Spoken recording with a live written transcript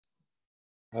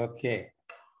Okay,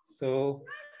 so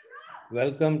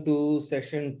welcome to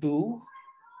session 2.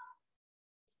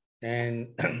 And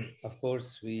of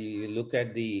course, we look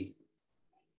at the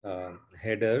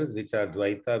headers, which are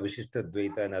Dvaita, Vishishta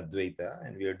Dvaita, and Advaita.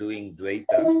 And we are doing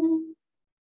Dvaita.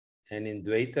 And in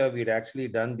Dvaita, we'd actually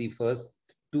done the first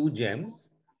 2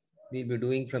 gems. We'll be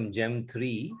doing from gem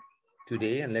 3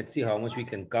 today, and let's see how much we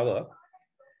can cover.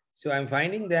 So I'm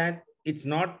finding that it's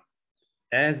not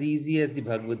as easy as the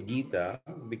Bhagavad Gita,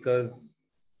 because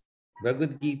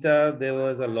Bhagavad Gita, there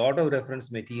was a lot of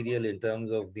reference material in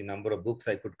terms of the number of books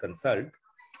I could consult.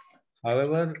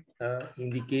 However,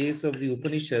 in the case of the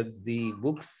Upanishads, the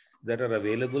books that are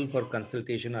available for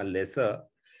consultation are lesser.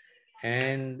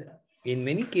 And in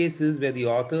many cases where the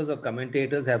authors or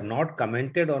commentators have not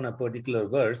commented on a particular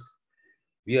verse,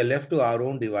 we are left to our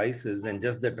own devices and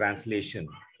just the translation.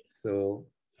 So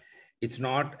it's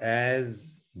not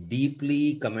as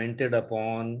deeply commented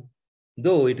upon,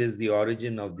 though it is the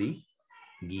origin of the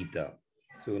Gita.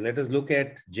 So let us look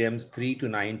at gems 3 to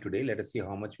 9 today. Let us see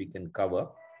how much we can cover.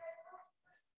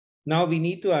 Now we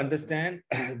need to understand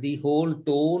the whole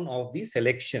tone of the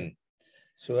selection.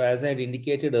 So as I had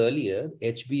indicated earlier,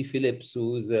 H.B. Phillips,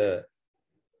 who is a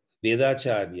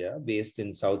Vedacharya based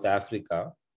in South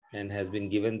Africa and has been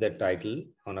given that title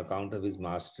on account of his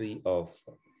mastery of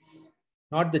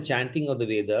not the chanting of the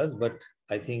Vedas, but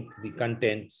I think the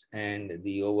contents and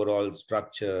the overall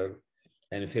structure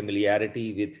and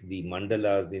familiarity with the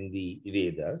mandalas in the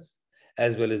Vedas,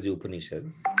 as well as the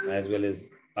Upanishads, as well as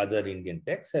other Indian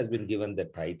texts, has been given the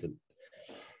title.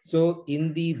 So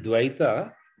in the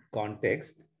Dvaita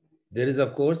context, there is,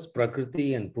 of course,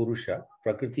 Prakriti and Purusha,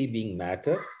 Prakriti being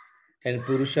matter and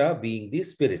Purusha being the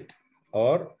spirit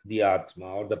or the Atma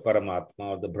or the Paramatma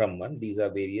or the Brahman. These are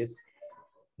various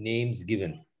names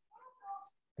given.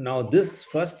 Now, this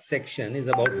first section is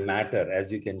about matter.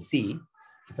 As you can see,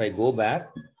 if I go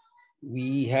back,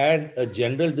 we had a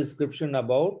general description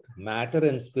about matter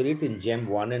and spirit in gem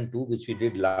 1 and 2, which we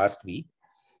did last week.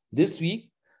 This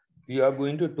week, we are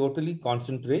going to totally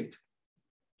concentrate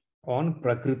on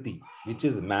Prakriti, which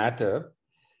is matter,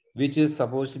 which is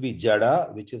supposed to be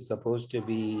Jada, which is supposed to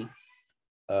be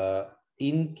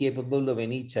incapable of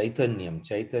any Chaitanyam.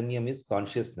 Chaitanyam is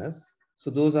consciousness. So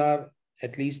those are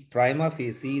at least prima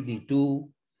facie the 2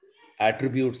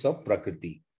 attributes of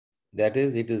Prakriti. That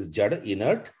is, it is Jada,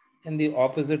 inert, and the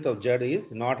opposite of Jada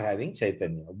is not having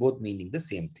Chaitanya, both meaning the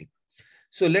same thing.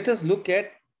 So let us look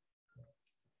at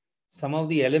some of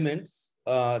the elements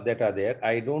that are there.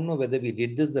 I don't know whether we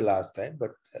did this the last time,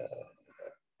 but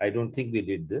I don't think we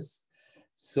did this.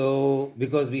 So,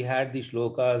 because we had the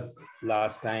shlokas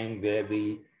last time where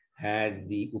we had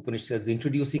the Upanishads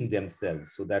introducing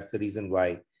themselves. So that's the reason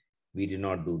why we did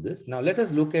not do this. Now, let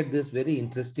us look at this very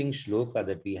interesting shloka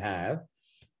that we have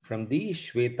from the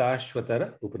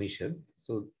Shvetashvatara Upanishad.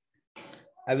 So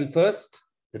I will first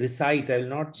recite, I will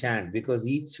not chant, because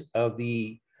each of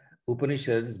the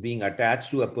Upanishads being attached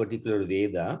to a particular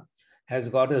Veda has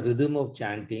got a rhythm of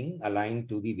chanting aligned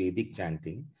to the Vedic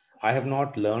chanting. I have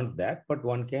not learned that, but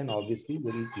one can obviously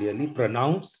very clearly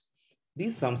pronounce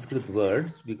these Sanskrit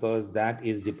words, because that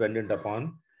is dependent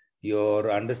upon your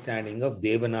understanding of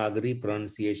Devanagari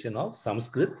pronunciation of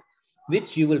Sanskrit,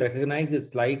 which you will recognize is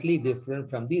slightly different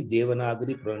from the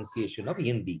Devanagari pronunciation of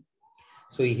Hindi.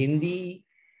 So Hindi,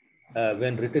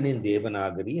 when written in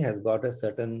Devanagari, has got a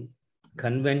certain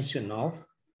convention of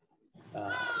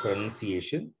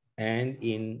pronunciation, and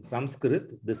in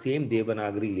Sanskrit, the same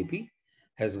Devanagari Lipi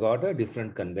has got a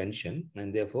different convention,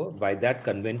 and therefore, by that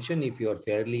convention, if you are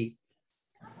fairly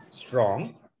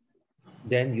strong,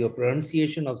 then your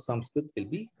pronunciation of Sanskrit will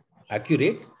be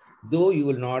accurate, though you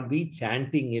will not be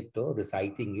chanting it or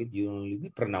reciting it, you will only be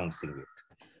pronouncing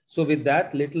it. So with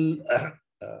that little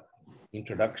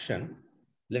introduction,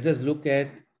 let us look at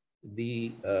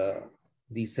the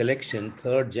selection,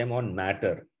 third gem on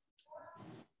matter.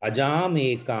 Ajam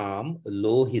ekam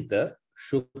lohita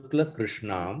shukla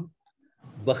krishnam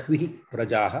bahvi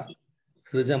prajaha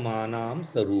srijamanam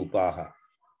sarupaha.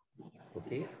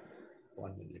 Okay,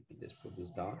 1 minute, let me just put this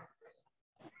down.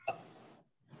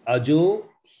 Ajo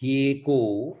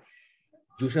hyeko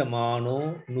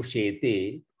jushamano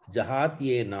nushete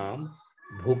jahatye nam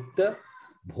bhukta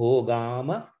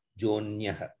bhogama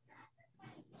jonyah.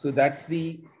 So that's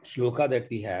the shloka that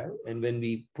we have. And when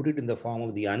we put it in the form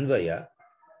of the Anvaya,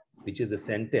 which is a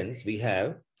sentence, we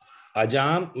have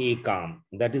Ajam Ekam,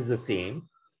 that is the same,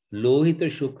 Lohita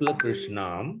Shukla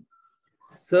Krishnam,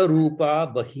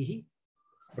 Sarupa Bahi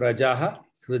Prajaha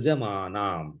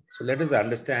Srijamanam. So let us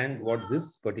understand what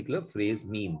this particular phrase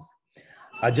means.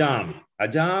 Ajam.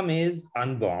 Ajam is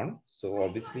unborn. So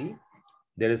obviously,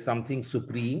 There is something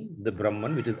supreme, the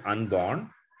Brahman, which is unborn.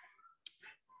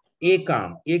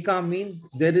 Ekam. Ekam means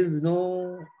there is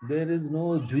no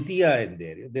Dvitiya in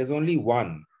there. There's only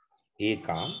one.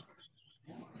 Ekam.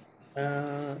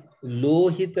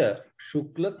 Lohita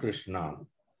Shukla Krishna.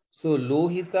 So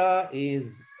Lohita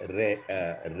is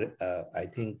I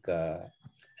think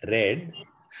red.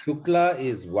 Shukla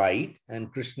is white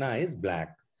and Krishna is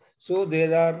black. So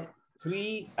there are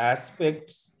three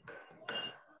aspects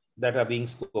that are being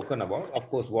spoken about. Of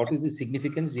course, what is the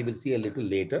significance, we will see a little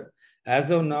later.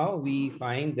 As of now, we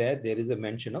find that there is a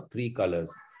mention of three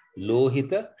colors: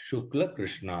 Lohita, Shukla,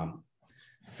 Krishna.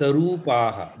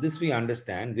 Sarupaha, this we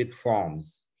understand with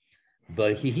forms.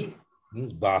 Bahihi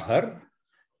means Bahar,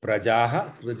 Prajaha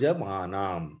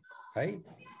Srijamanam, right?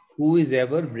 Who is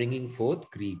ever bringing forth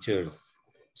creatures.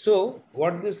 So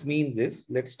what this means is,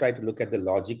 let's try to look at the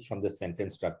logic from the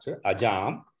sentence structure.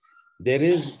 Ajam, there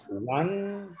is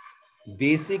one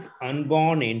basic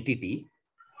unborn entity,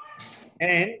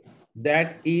 and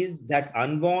that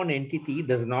unborn entity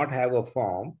does not have a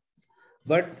form,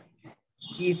 but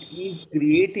it is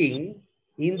creating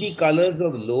in the colors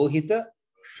of Lohita,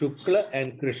 Shukla,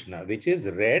 and Krishna, which is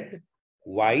red,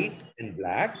 white, and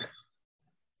black.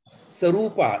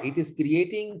 Sarupa, it is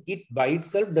creating, it by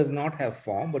itself does not have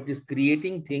form, but is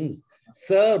creating things.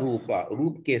 Sarupa,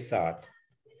 Roop ke saath.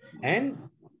 And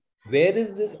where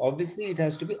is this? Obviously, it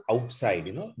has to be outside,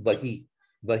 Bahi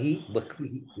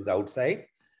is outside.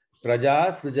 Praja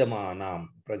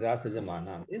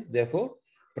Srijamanam is therefore,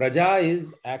 Praja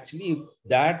is actually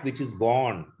that which is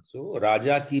born. So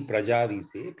Raja ki Praja, we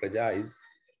say. Praja is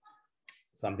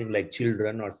something like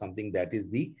children or something that is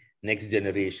the next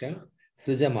generation.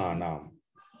 Srijamanam.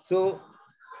 So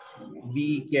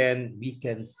we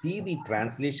can see the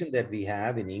translation that we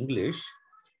have in English,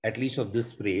 at least of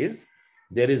this phrase.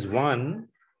 There is one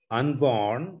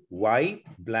unborn, white,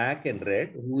 black, and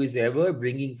red, who is ever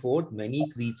bringing forth many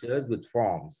creatures with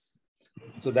forms.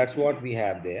 So that's what we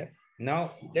have there.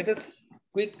 Now, let us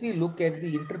quickly look at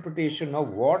the interpretation of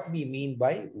what we mean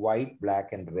by white,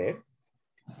 black, and red,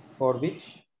 for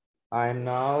which I am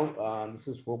now, this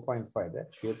is 4.5,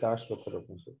 right? Shvetashwakar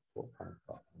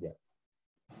 4.5, yeah.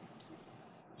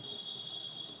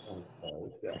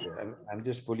 I'm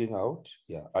just pulling out.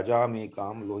 Yeah, Ajam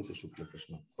Ekam Lohita Shukla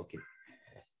Krishna. Okay.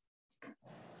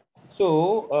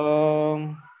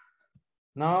 So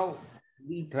now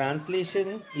the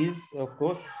translation is, of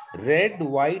course, red,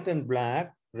 white, and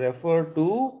black refer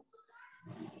to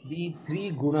the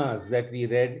three gunas that we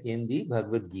read in the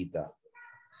Bhagavad Gita.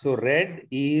 So red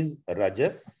is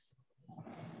Rajas,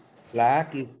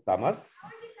 black is Tamas,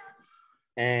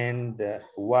 and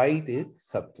white is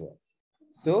Sattva.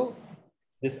 So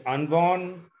this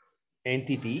unborn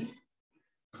entity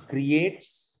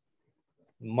creates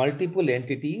multiple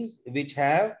entities which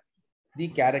have the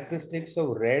characteristics of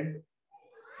red,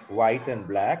 white, and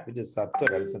black, which is Sattva,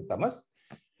 Rajas, and Tamas,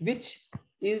 which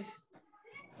is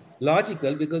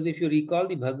logical because if you recall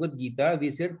the Bhagavad Gita,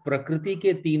 we said Prakriti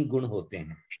ke teen gun hote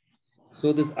hain.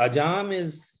 So this Ajam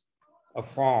is a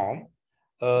form,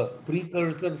 a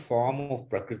precursor form of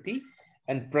Prakriti,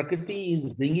 and Prakriti is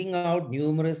bringing out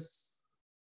numerous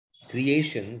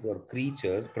creations or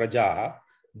creatures, Praja,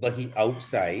 Bahi,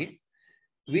 outside,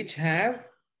 which have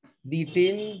the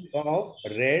tinge of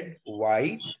red,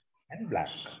 white, and black.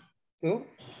 So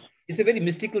it's a very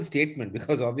mystical statement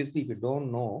because obviously if you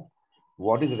don't know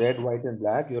what is red, white, and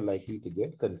black, you're likely to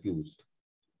get confused.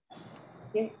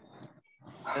 Okay.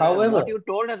 However, what you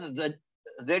told us,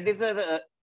 red is a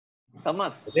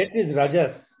Tamas. Red is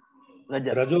Rajas,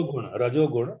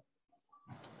 Rajoguna.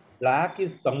 Black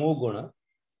is Tamoguna,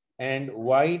 and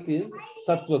white is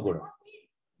Sattvaguna.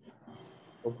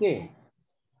 Okay.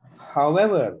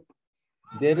 However,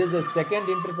 there is a second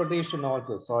interpretation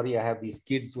also. Sorry, I have these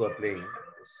kids who are playing.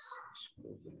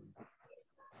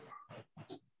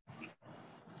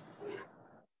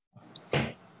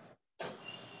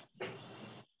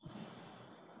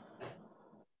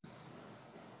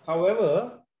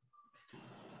 However,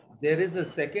 there is a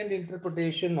second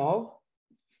interpretation of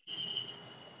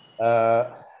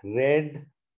red,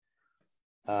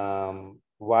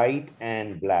 white,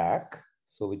 and black.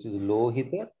 So, which is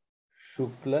Lohita,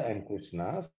 Shukla, and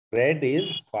Krishna. Red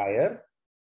is fire.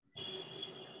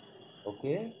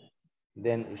 Okay.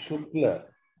 Then Shukla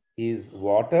is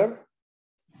water,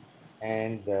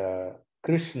 and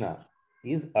Krishna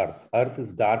is earth. Earth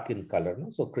is dark in color,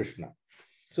 no? So Krishna.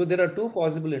 So there are two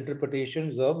possible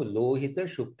interpretations of Lohita,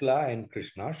 Shukla, and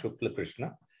Krishna, Shukla,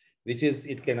 Krishna, which is,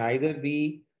 it can either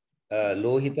be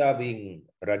Lohita being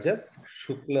Rajas,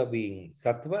 Shukla being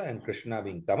Sattva, and Krishna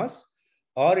being Tamas,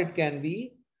 or it can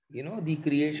be, the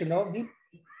creation of the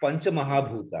Pancha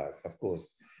Mahabhutas, of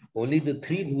course. Only the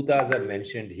three bhutas are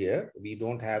mentioned here. We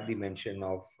don't have the mention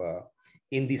of,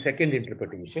 in the second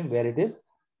interpretation, where it is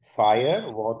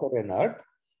fire, water, and earth.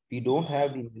 We don't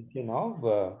have the mention of,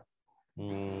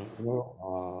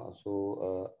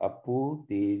 Apu,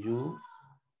 Teju,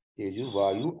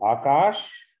 Vayu, Akash.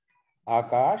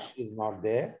 Akash is not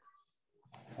there.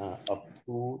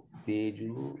 Apu,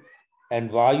 Teju, and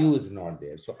Vayu is not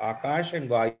there. So Akash and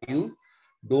Vayu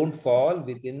don't fall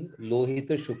within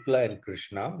Lohita, Shukla, and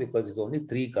Krishna because it's only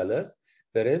three colors,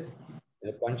 whereas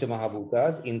Pancha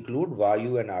Mahabhutas include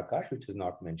Vayu and Akash, which is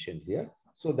not mentioned here.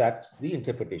 So that's the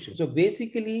interpretation. So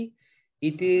basically,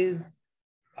 it is,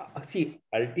 see,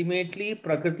 ultimately,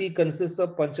 Prakriti consists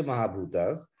of Pancha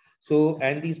Mahabhutas. So,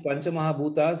 and these Pancha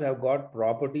Mahabhutas have got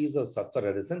properties of Sattva,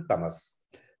 Rajas, and Tamas.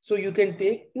 So you can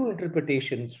take two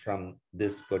interpretations from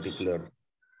this particular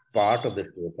part of the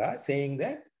shloka, saying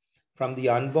that from the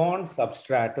unborn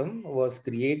substratum was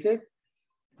created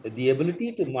the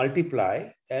ability to multiply,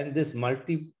 and this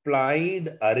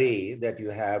multiplied array that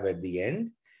you have at the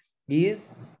end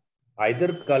is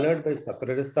either colored by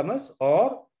Sattva, Tamas,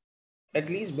 or at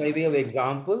least by way of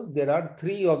example, there are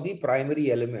three of the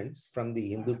primary elements from the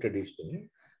Hindu tradition,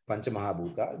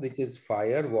 Panchamahabhuta, which is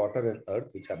fire, water, and earth,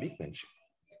 which are being mentioned.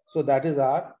 So that is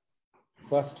our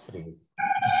first phrase.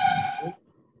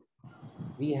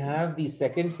 We have the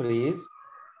second phrase,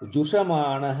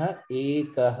 Jushamanaha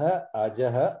ekaha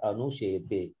ajaha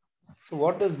anushete. So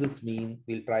what does this mean?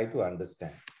 We'll try to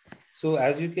understand. So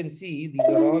as you can see, these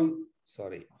are all,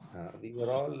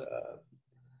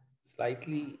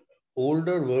 slightly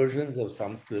older versions of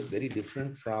Sanskrit, very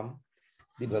different from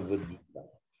the Bhagavad Gita.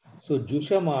 So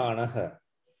Jushamanaha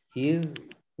is,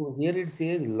 so here it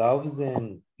says loves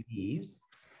and cleaves.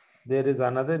 There is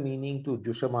another meaning to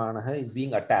Jushamanaha is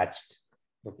being attached.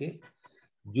 Okay.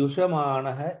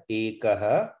 Jushamanaha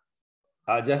ekaha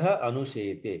ajaha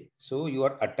anushete. So you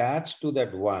are attached to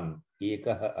that one.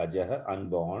 Ekaha ajaha,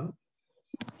 unborn.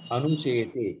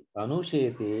 Anushete.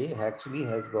 Anushete actually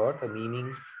has got a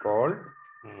meaning called,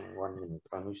 1 minute,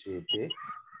 Anushete,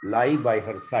 lie by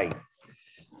her side.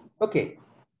 Okay.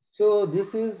 So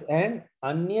this is an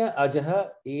Anya ajaha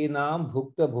enam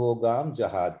bhukta bhogam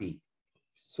jahati.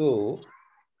 So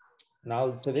now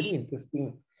it's a very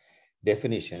interesting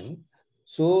definition.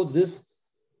 So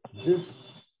this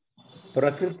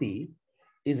Prakriti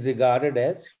is regarded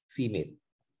as female.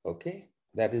 Okay,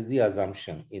 that is the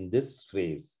assumption in this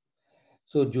phrase.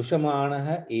 So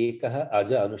Jushamanaha ekaha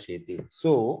aja anusheti.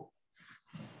 So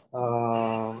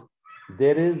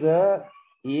there is a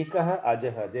ekaha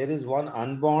ajaha. There is one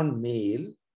unborn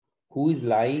male who is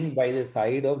lying by the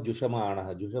side of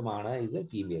Jushamanaha. Jushamanaha is a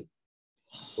female.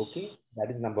 Okay, that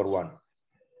is number one.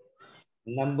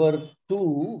 Number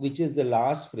two, which is the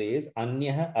last phrase,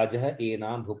 Anyaha ajaha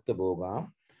enam bhukta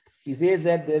bhogam. He says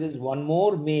that there is one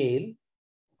more male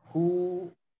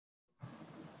who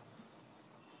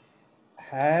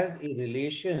has a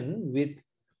relation with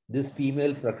this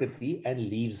female Prakriti and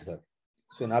leaves her.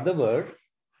 So in other words,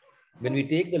 when we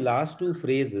take the last two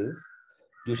phrases,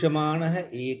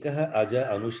 Jushamanaha ekaha aja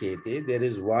anushete, there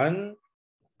is one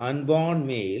unborn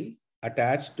male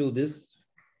attached to this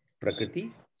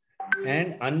Prakriti.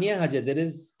 And Anya Aja, there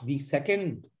is the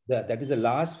second, that is the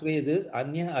last phrase is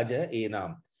Anya Aja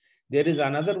Enam. There is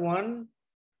another one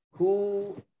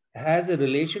who has a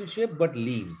relationship but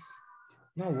leaves.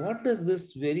 Now, what does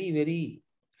this very,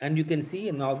 and you can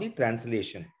see now the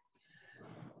translation.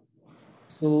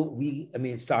 So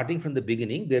starting from the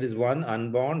beginning, there is one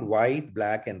unborn white,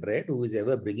 black, and red who is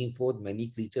ever bringing forth many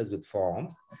creatures with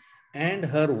forms. And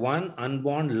her one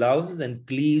unborn loves and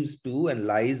cleaves to and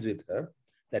lies with her.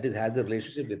 That is, has a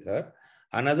relationship with her.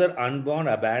 Another unborn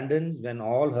abandons when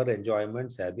all her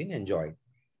enjoyments have been enjoyed.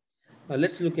 Now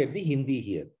let's look at the Hindi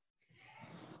here.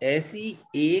 ऐसी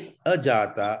एक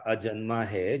अजाता अजन्मा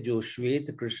है जो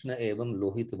श्वेत कृष्ण एवं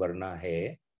लोहित वर्णा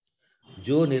है,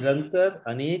 जो निरंतर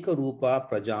अनेक रूपा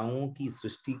प्रजाओं की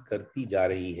सृष्टि करती जा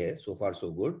रही है. So far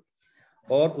so good.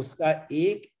 और उसका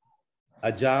एक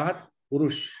अजात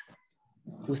पुरुष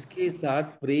उसके साथ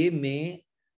प्रेम में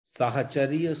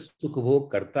साहचर्य सुख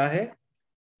भोग करता है,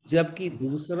 जबकि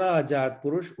दूसरा अजात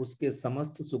पुरुष उसके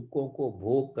समस्त सुखों को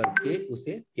भोग करके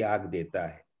उसे त्याग देता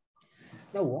है.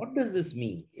 Now, what does this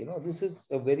mean? This is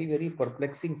a very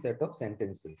perplexing set of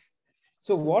sentences.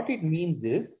 So what it means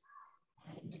is,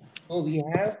 so we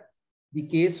have the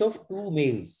case of two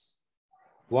males,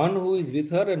 one who is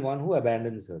with her and one who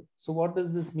abandons her. So what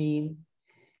does this mean?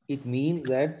 It means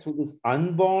that so this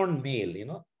unborn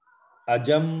male,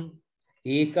 ajam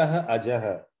ekaha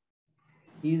ajaha,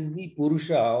 is the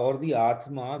purusha or the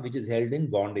atma which is held in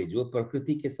bondage, वो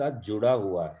प्रकृति के साथ जुड़ा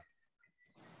हुआ है.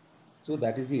 So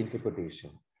that is the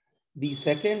interpretation. The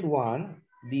second one,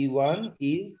 the one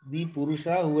is the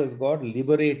purusha who has got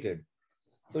liberated.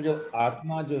 तो जब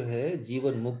आत्मा जो है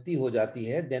जीवन मुक्ति हो जाती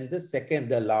है, then the second,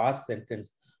 the last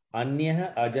sentence, अन्यः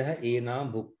अजः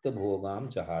eNAM भुक्त भोगाम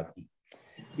चाहति,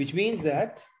 which means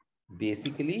that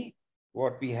basically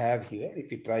what we have here, if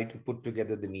we try to put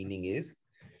together the meaning, is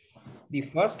the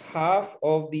first half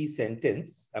of the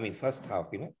sentence, I mean first half,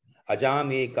 ajam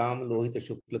ekam lohita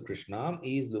shukla krishnam,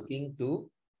 is looking to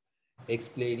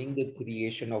explaining the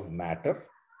creation of matter.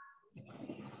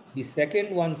 The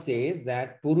second one says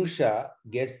that Purusha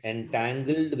gets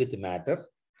entangled with matter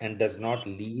and does not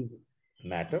leave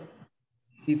matter.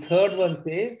 The third one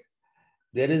says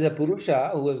there is a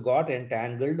Purusha who has got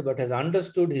entangled but has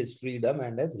understood his freedom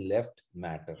and has left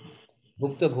matter.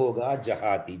 Bhukta bhoga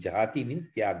jahati. Jahati means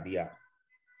tyag diya.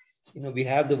 We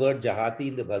have the word jahati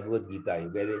in the Bhagavad Gita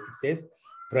where it says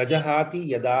prajahati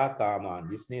yada kaman,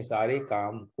 जिसने सारे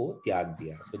काम को त्याग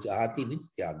दिया. So jahati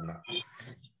means tyagna.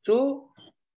 So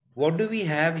what do we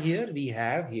have here? We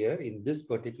have here in this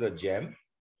particular gem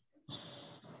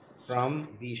from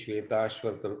the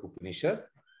Shvetashvatara Upanishad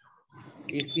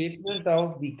a statement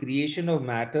of the creation of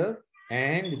matter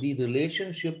and the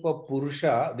relationship of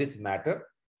Purusha with matter.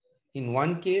 In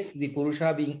one case, the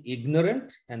Purusha being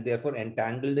ignorant and therefore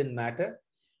entangled in matter.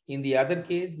 In the other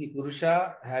case, the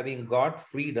Purusha having got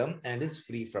freedom and is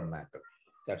free from matter.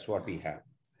 That's what we have.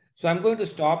 So I'm going to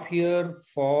stop here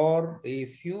for a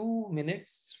few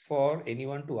minutes for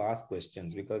anyone to ask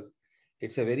questions because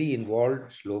it's a very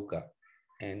involved shloka.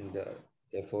 And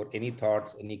therefore, any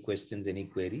thoughts, any questions, any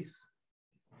queries?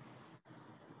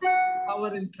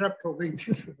 Power interrupt हो गई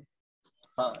थी.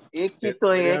 एक चीज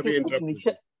तो ये है कि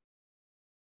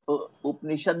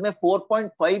उपनिषद में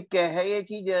 4.5 क्या है ये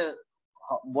चीज,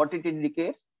 what it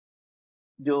indicates?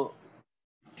 जो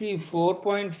See,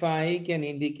 4.5 can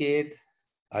indicate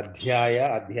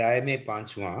अध्याय में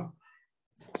पांचवा.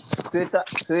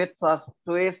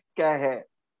 श्वेत क्या है?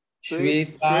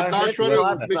 श्वेताश्वर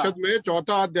उपनिषद में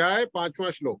चौथा अध्याय पांचवा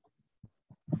श्लोक.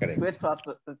 श्वेत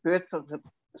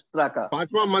का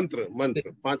पांचवा मंत्र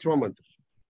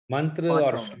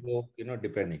or श्लोक,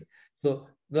 depending.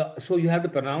 So you have to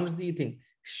pronounce the thing.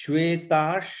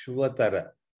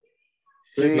 Shvetashvatara.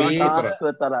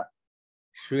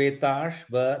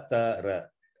 Shvetashvatara.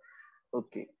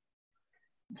 Okay.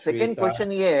 Second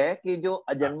question ये है कि जो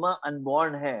अजन्मा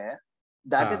unborn है,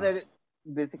 that is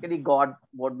basically God,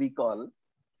 what we call.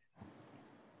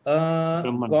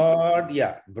 God,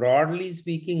 yeah. Broadly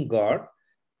speaking, God.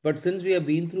 But since we have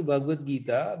been through Bhagavad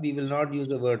Gita, we will not use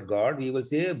the word God. We will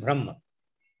say Brahma.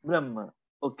 Brahma.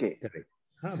 Okay. Correct.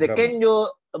 Second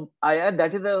जो आया,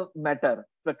 that is the matter,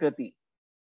 प्रकृति.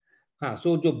 हाँ,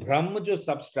 so जो ब्रह्म जो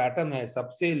substratum है,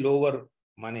 सबसे lower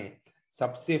माने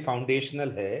सबसे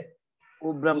फाउंडेशनल है,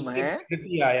 वो ब्रह्म है.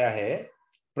 प्रकृति आया है.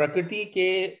 प्रकृति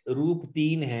के रूप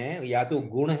तीन हैं, या तो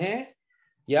गुण है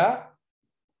या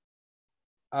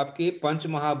आपके पंच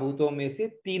महाभूतों में से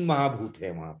तीन महाभूत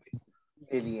है वहां पे.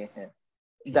 ये लिए हैं.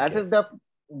 That is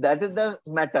the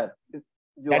matter.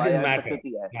 जो that is आया matter.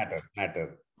 प्रकृति आया.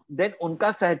 Matter. Then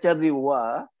उनका सहचर्य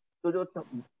हुआ, तो जो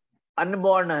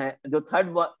अनबॉर्न है, जो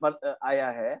थर्ड आया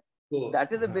है, तो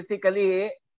that is basically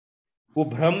वो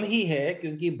भ्रम ही है,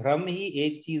 क्योंकि भ्रम ही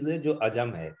एक चीज है जो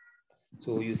अजम है.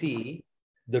 So you see,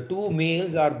 the two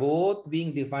males are both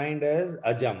being defined as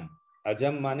ajam.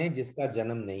 Ajam माने जिसका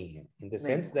जन्म नहीं है. In the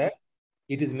sense that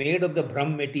it is made of the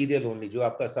भ्रम material only. जो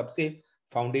आपका सबसे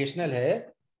फाउंडेशनल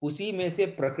है, उसी में से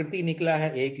प्रकृति निकला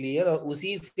है एक लेयर, और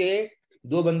उसी से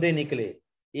दो बंदे निकले.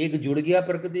 एक जुड़ गया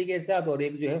प्रकृति के साथ और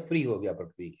एक जो है फ्री हो गया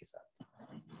प्रकृति के साथ.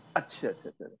 अच्छा.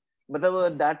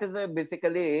 मतलब that is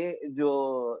basically जो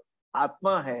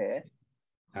आत्मा है,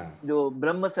 जो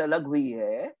ब्रह्म से अलग हुई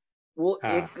है, वो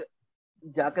एक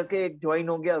जाकर के एक ज्वाइन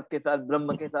हो गया उसके साथ,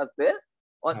 ब्रह्म के साथ फिर,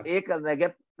 और एक रह गया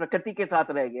प्रकृति के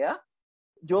साथ रह गया,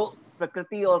 जो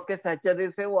प्रकृति और उसके सहचर्य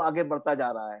से वो आगे बढ़ता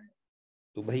जा रहा है.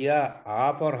 तो भैया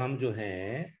आप और हम जो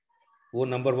हैं वो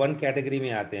नंबर 1 कैटेगरी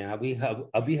में आते हैं.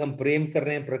 अभी हम प्रेम कर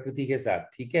रहे हैं प्रकृति के साथ,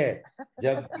 ठीक है.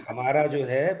 जब हमारा जो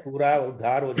है पूरा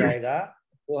उद्धार हो जाएगा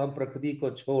तो हम प्रकृति को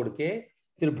छोड़ के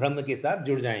फिर ब्रह्म के साथ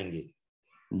जुड़ जाएंगे,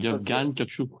 जब ज्ञान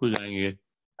चक्षु खुल जाएंगे.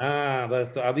 हाँ, बस.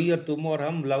 तो अभी और तुम और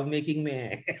हम लव मेकिंग में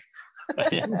हैं.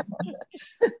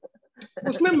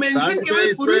 उसमें मेंशन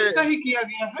केवल पुरुष का ही किया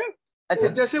गया है. अच्छा.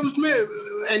 जैसे उसमें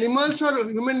एनिमल्स और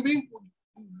ह्यूमन बीइंग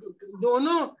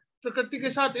दोनों प्रकृति के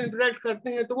साथ इंटरेक्ट करते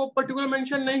हैं, तो वो पर्टिकुलर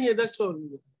मेंशन नहीं है. That's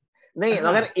all. नहीं,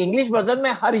 अगर इंग्लिश वर्जन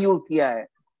में हर यूज किया है.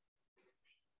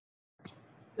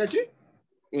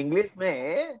 इंग्लिश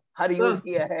में हर यूज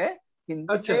किया है,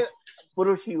 हिंदी अच्छा में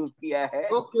पुरुष यूज किया है।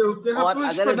 ओके ओके हाँ और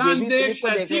पुरुष अगर प्रधान जेबी देश फिलिप को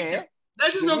है, ठीक है, देखें,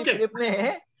 that is JB okay. Philip ने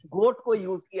गोट को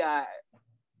यूज किया है।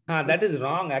 हाँ, that is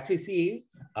wrong. Actually, see,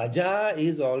 aja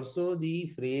is also the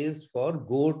phrase for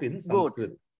goat in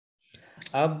Sanskrit.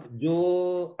 अब जो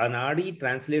अनाड़ी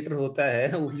ट्रांसलेटर होता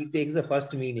है, he takes the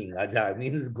first meaning. Aja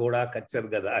means घोड़ा, खच्चर,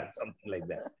 गधा, something like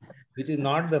that, which is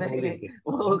not the whole intent.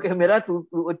 Okay, मेरा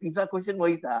तीसरा क्वेश्चन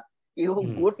वही था कि वो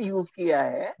गोट यूज किया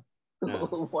है,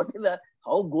 तो what is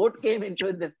how goat came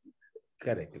into this?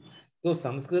 Correct. तो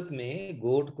संस्कृत में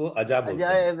गोट को अजा बोलते अजा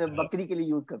हैं, बकरी के लिए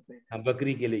यूज करते हैं। हम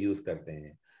बकरी के लिए यूज करते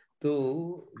हैं। तो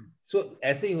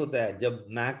ऐसे ही होता है जब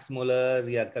मैक्स मुलर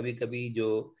या कभी कभी जो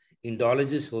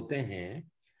इंडोलॉजिस्ट होते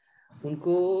हैं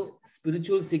उनको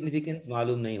स्पिरिचुअल सिग्निफिकेंस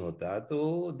मालूम नहीं होता,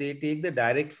 तो they take the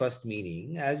direct first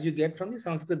meaning as you get from the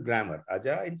Sanskrit grammar.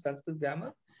 अजा इन Sanskrit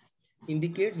grammar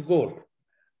indicates goat.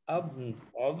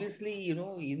 Obviously,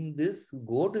 in this,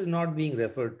 goat is not being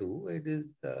referred to. It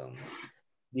is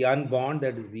the unborn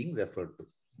that is being referred to.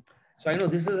 So I know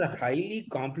this is a highly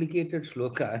complicated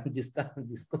shloka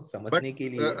जिसको समझने के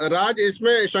लिए राज,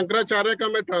 इसमें शंकराचार्य का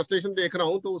मैं translation देख रहा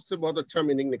हूँ तो उससे बहुत अच्छा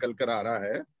मीनिंग निकल कर आ रहा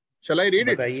है. Shall I read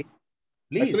it? बताइए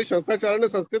प्लीज. एक्चुअली शंकराचार्य ने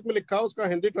संस्कृत में लिखा, उसका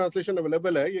हिंदी ट्रांसलेशन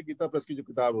अवेलेबल है, ये गीता प्रेस की जो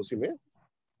किताब है उसी में.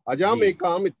 अजाम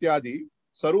एकाम इत्यादि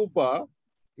स्वरूपा,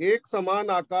 एक समान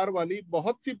आकार वाली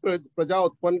बहुत सी प्रजा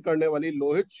उत्पन्न करने वाली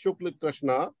लोहित शुक्ल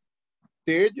तृष्णा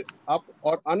तेज अप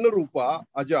और अन्न रूपा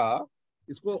अजा.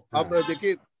 इसको अब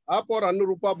देखिए, अप और अन्न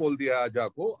रूपा बोल दिया अजा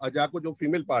को जो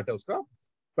फीमेल पार्ट है उसका.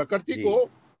 प्रकृति को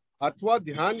अथवा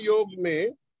ध्यान योग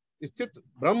में स्थित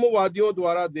ब्रह्मवादियों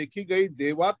द्वारा देखी गई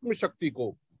देवात्म शक्ति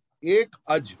को एक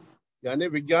अज यानी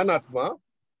विज्ञानात्मा,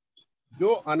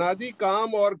 जो अनादि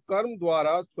काम और कर्म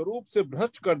द्वारा स्वरूप से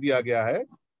भ्रष्ट कर दिया गया है,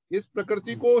 इस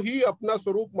प्रकृति को ही अपना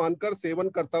स्वरूप मानकर सेवन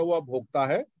करता हुआ भोगता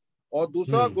है. और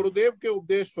दूसरा, गुरुदेव के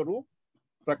उपदेश स्वरूप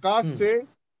प्रकाश से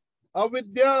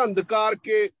अविद्या अंधकार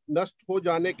के नष्ट हो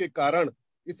जाने के कारण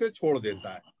इसे छोड़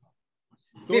देता है.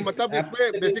 तो मतलब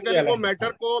इसमें बेसिकली वो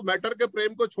मैटर के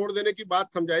प्रेम को छोड़ देने की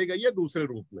बात समझाई गई है दूसरे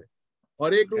रूप में,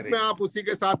 और एक रूप में आप उसी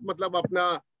के साथ मतलब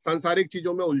अपना सांसारिक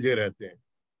चीजों में उलझे रहते हैं.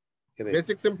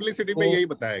 बेसिक सिंप्लिसिटी में यही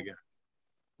बताया गया.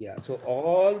 Yeah, so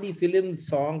all the film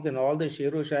songs and all the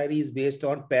shero shairi is based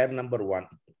on pair number 1.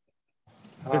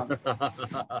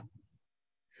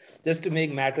 Just to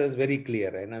make matters very clear,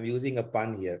 and I'm using a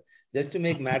pun here, just to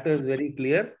make matters very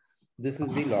clear, this is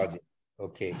the logic.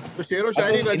 Okay. तो शेरो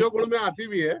शायरी रजोगुण में आती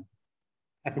भी है.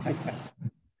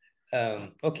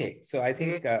 Okay, so I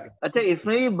think अच्छा,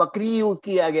 इसमें भी बकरी यूज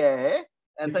किया गया है.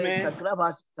 ऐसा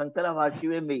शंकरा भाष्य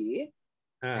में भी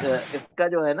इसका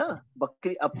जो है ना,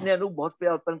 बकरी अपने अनुरूप बहुत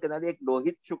प्रिय उत्पन्न करने वाली एक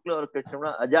लोहित शुक्ल और कृष्ण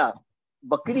अजा.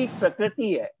 बकरी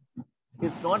प्रकृति है,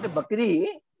 इट्स नॉट ए बकरी,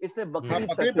 इससे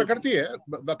बकरी प्रकृति है.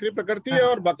 बकरी प्रकृति है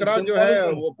और बकरा जो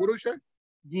है वो पुरुष है.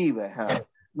 जीव है. हाँ,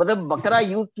 मतलब बकरा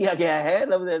यूज किया गया है,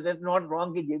 नॉट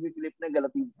रॉन्ग कि जेबी फिलिप ने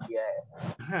गलत यूज किया है.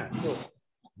 हाँ, तो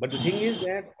but the thing is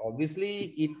that obviously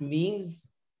it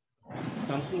means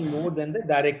something more than the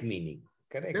direct meaning.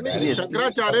 नहीं,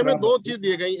 शंकराचार्य में दो चीज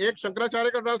दी गई, एक शंकराचार्य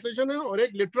का ट्रांसलेशन है और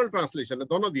एक लिटरल ट्रांसलेशन है,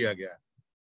 दोनों दिया गया है.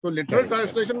 तो लिटरल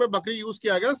ट्रांसलेशन में बकरी यूज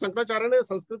किया गया, शंकराचार्य ने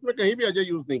संस्कृत में कहीं भी अजय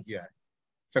यूज नहीं किया है.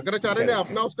 शंकराचार्य ने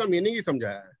अपना उसका मीनिंग ही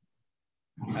समझाया है.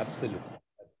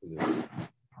 Absolutely.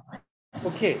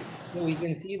 Okay, so we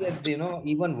can see that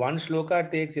even one shloka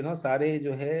takes सारे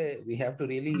जो है, we have to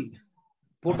really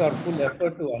put our full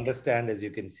effort to understand. As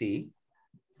you can see,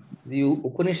 the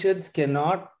Upanishads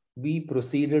cannot be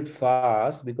proceeded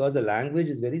fast because the language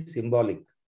is very symbolic.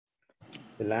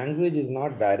 The language is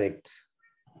not direct,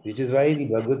 which is why the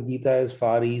Bhagavad Gita is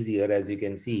far easier, as you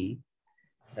can see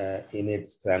in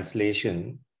its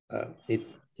translation. It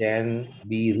can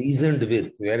be reasoned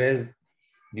with, whereas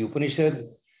the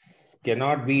Upanishads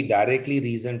cannot be directly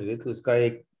reasoned with. उसका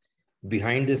एक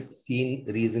behind the scene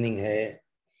reasoning है,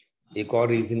 एक और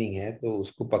reasoning है, तो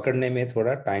उसको पकड़ने में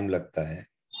थोड़ा time लगता है.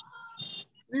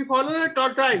 We follow the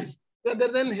tortoise rather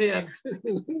than hare.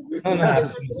 No,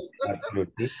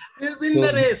 absolutely. We'll win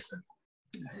the race.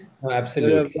 No,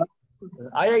 absolutely.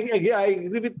 I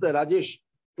agree with Rajesh.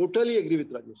 Totally agree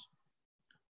with Rajesh.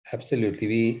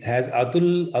 Absolutely. Has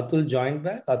Atul joined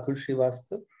back? Atul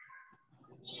Srivastava?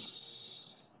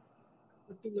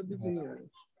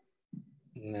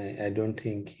 No, I don't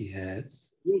think he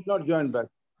has. He is not joined back.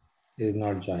 He is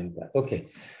not joined back. Okay.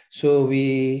 So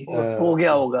we... हो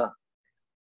गया होगा.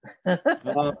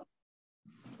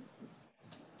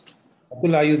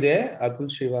 Atul, are you there? Atul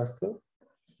Srivastava?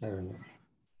 I don't know.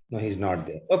 No, he's not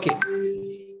there. Okay.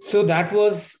 So that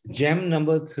was gem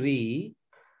number 3,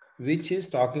 which is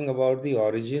talking about the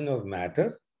origin of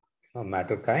matter.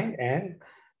 matter kind, and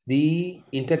the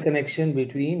interconnection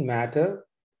between matter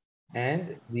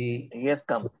and the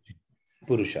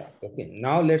Purusha. Okay,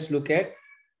 now let's look at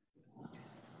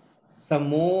some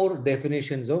more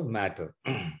definitions of matter.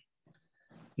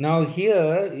 Now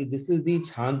here, this is the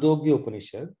Chandogya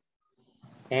Upanishad,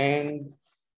 and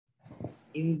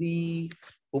in the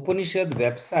Upanishad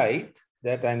website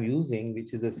that I'm using,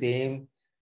 which is the same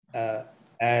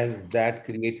as that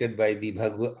created by the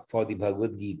for the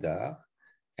Bhagavad Gita,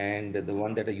 and the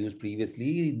one that I used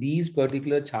previously, these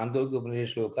particular Chandogya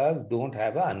Upanishad shlokas don't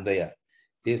have an Anvaya.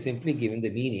 They've simply given the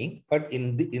meaning, but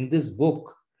in this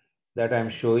book that I'm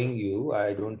showing you,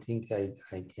 I don't think I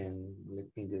can, let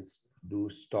me just do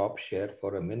stop share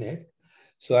for a minute.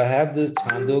 So I have this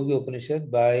Chandogya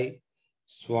Upanishad by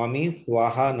Swami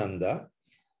Swahananda.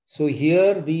 So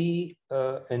here the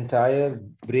entire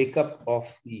breakup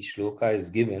of the shloka is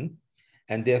given,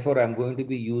 and therefore I'm going to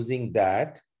be using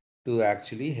that to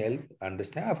actually help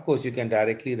understand. Of course, you can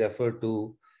directly refer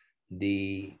to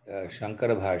the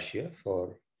Shankara Bhashya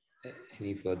for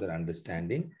any further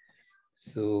understanding.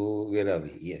 So where are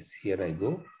we? Yes, here I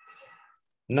go.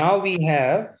 Now we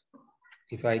have,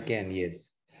 if I can,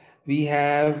 yes, we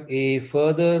have a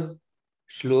further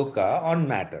shloka on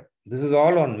matter. This is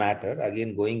all on matter.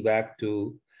 Again, going back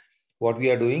to what we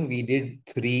are doing, we did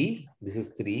 3. This is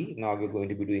 3. Now we're going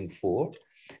to be doing 4.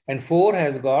 And 4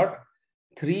 has got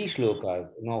 3 shlokas.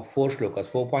 No, 4 shlokas.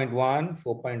 4.1,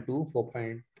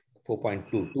 4.2,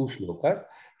 4.2, 2 shlokas.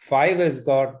 5 has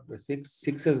got 6.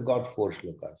 6 has got 4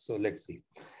 shlokas. So let's see.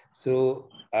 So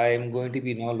I am going to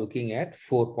be now looking at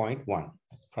 4.1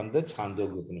 from the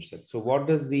Chandogya Upanishad. So what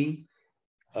does the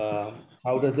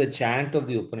how does the chant of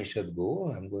the Upanishad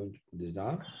go? I'm going to put this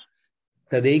down.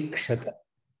 Tadekshata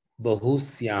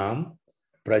bahusyam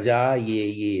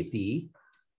prajayeyeti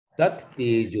tat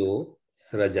tejo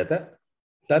srajata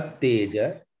tat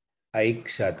teja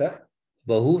aikshata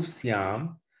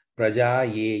bahusyam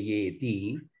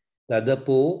prajayeyeti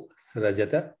tadapo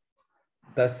srajata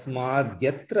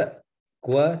tasmadyatra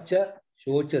kvacha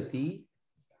shochati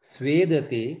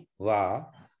svedate va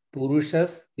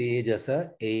purushas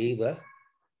tejasa eva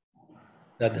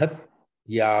dadhat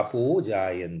yapo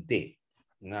jayante.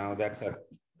 Now that's a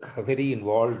very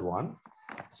involved one.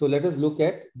 So let us look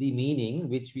at the meaning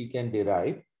which we can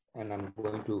derive, and I'm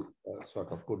going to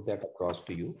sort of put that across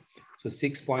to you. So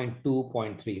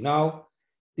 6.2.3. Now,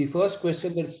 the first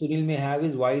question that Sunil may have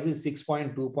is, why is it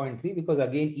 6.2.3? Because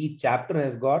again, each chapter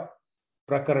has got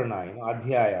prakarana,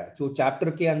 adhyaya. So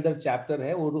chapter ke andar chapter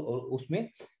hai, usme.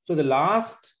 So the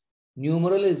last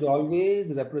numeral is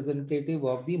always representative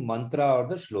of the mantra or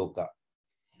the shloka.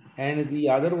 And the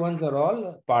other ones are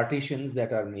all partitions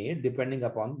that are made depending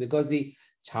upon, because the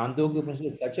Chandogya Upanishad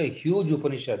is such a huge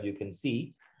Upanishad, you can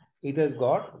see, it has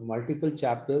got multiple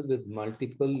chapters with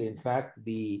multiple, in fact,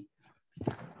 the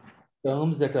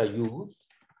terms that are used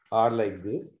are like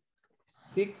this.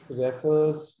 6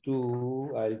 refers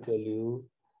to, I'll tell you,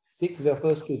 6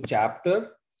 refers to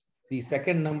chapter. The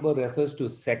second number refers to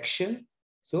section.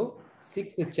 So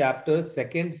 6th chapter,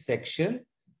 2nd section,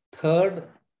 3rd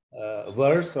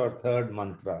verse or 3rd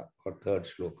mantra or 3rd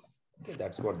shloka. Okay,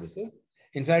 that's what this is.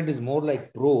 In fact, it's more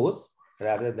like prose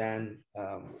rather than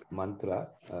mantra,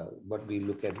 but we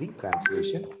look at the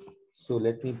translation. So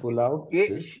let me pull out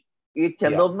this. ये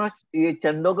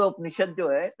चंदोगा उपनिषद जो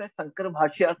है शंकर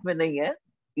भाष्य में नहीं है,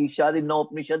 ईशादी 9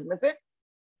 उपनिषद में से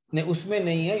नहीं, उसमें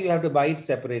नहीं है. You have to buy it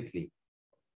separately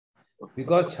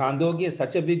because Chandogya is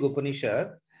such a big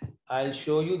Upanishad. I'll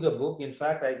show you the book. In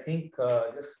fact, I think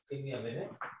just give me a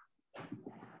minute.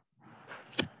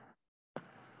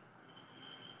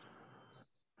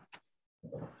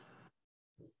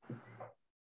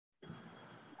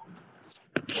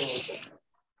 So,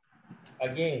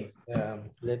 again,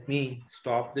 let me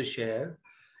stop the share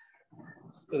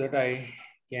so that I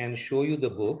can show you the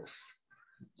books.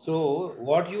 So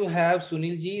what you have,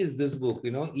 Sunilji, is this book,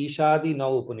 Ishadi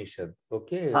Now Upanishad.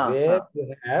 Okay, where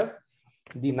you have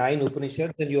the 9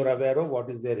 Upanishads and you're aware of what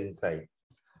is there inside.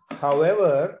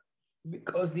 However,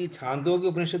 because the Chandogya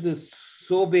Upanishad is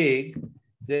so big,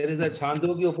 there is a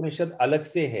Chandogya Upanishad alag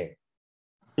se hai.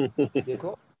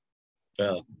 Dekho?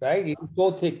 Yeah. Right? It is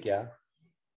so thick, yeah.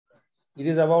 It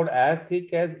is about as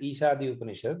thick as Ishadi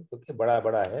Upanishad. Okay, bada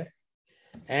hai.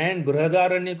 And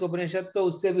Brihadaranyaka Upanishad तो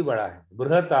उससे भी बड़ा है.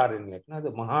 Brihadaranyaka ना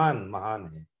तो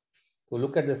महान है. So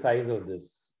look at the size of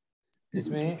this.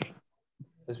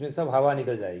 इसमें सब हवा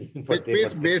निकल जाएगी.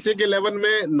 Basic 11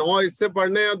 में 9 इससे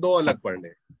पढ़ने और 2 अलग पढ़ने.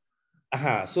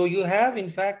 हाँ, so you have in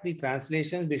fact the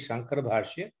translations with Shankara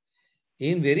Bhashya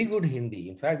in very good Hindi.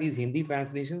 In fact, these Hindi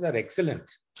translations are excellent.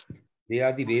 They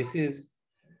are the basis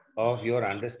of your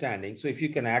understanding. So if you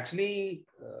can actually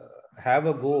have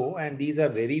a go, and these are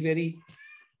very, very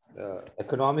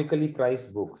economically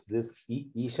priced books. This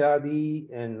Ishadi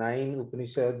and 9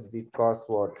 Upanishads, they cost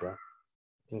what? I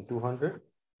think 200?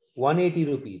 180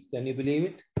 rupees. Can you believe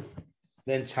it?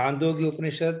 Then Chandogya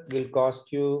Upanishad will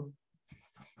cost you,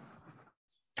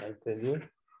 I'll tell you, it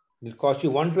will cost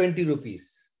you 120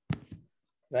 rupees.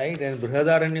 Right? And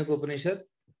Brihadaranyaka Upanishad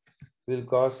will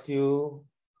cost you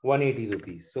 180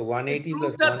 rupees. So 180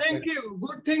 plus thank you.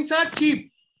 Good things are cheap.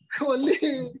 Only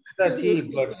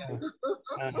cheap,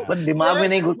 but दिमाग में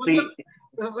नहीं घुसती,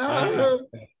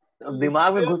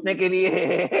 दिमाग में घुसने के लिए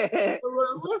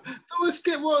तो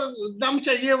उसके वो दम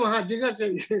चाहिए, वहां जिगर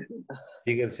चाहिए.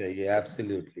 Jigar chahiye,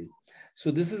 absolutely. So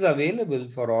this is available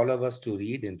for all of us to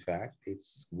read. In fact,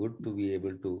 it's good to be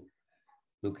able to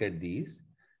look at these.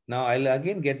 Now I'll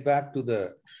again get back to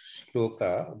the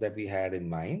shloka that we had in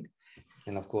mind.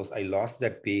 And of course, I lost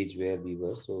that page where we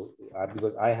were. So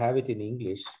because I have it in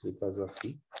English because of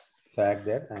the fact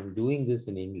that I'm doing this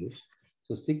in English.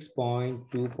 So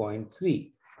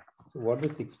 6.2.3. So what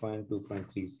does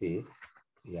 6.2.3 say?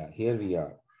 Yeah, here we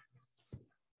are.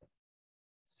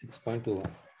 6.2.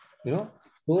 You know,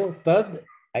 so tad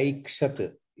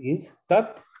aikshat is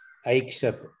tat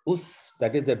aikshat. Us,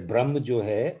 that is that Brahm jo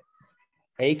hai,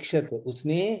 aikshat,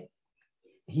 usne,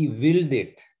 he willed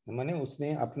it. माने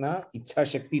उसने अपना इच्छा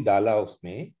शक्ति डाला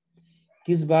उसमें.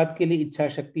 किस बात के लिए इच्छा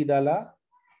शक्ति डाला?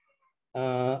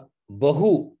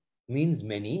 Bahu means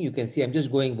many. You can see I'm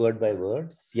just going word by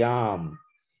word. Syam,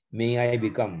 may I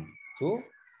become. So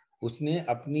उसने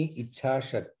अपनी इच्छा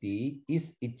शक्ति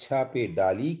इस इच्छा पे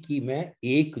डाली कि मैं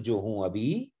एक जो हूं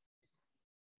अभी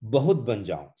बहुत बन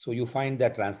जाऊं. So you find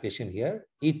that translation here.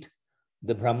 It,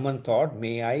 the Brahman thought,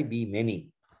 may I be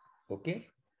many. Okay.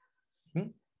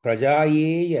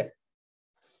 प्रजाये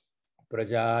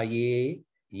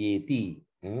येति,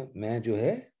 मैं जो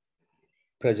है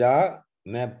प्रजा,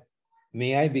 मैं,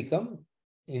 may I become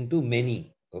into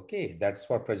many. Okay, that's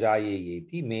for prajaye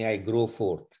yeti, may I grow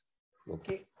forth.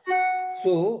 Okay,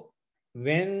 so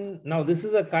when, now this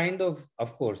is a kind of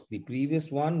course, the previous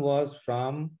one was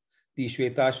from the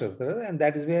Shvetashatra, and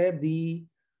that is where the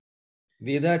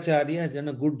Vedacharya has done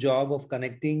a good job of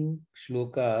connecting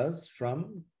shlokas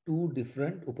from 2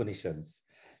 different Upanishads.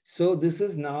 So this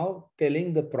is now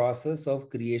telling the process of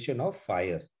creation of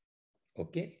fire.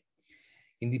 Okay.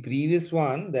 In the previous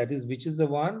one, that is, which is the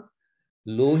one,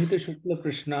 Lohita Shukla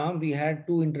Krishnam, we had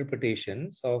 2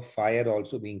 interpretations of fire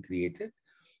also being created.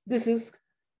 This is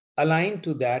aligned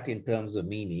to that in terms of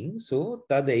meaning. So,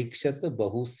 tad aikshat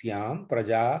bahusyam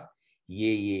praja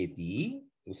yeti.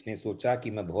 उसने सोचा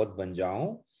कि मैं बहुत बन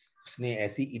जाऊं, उसने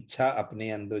ऐसी इच्छा अपने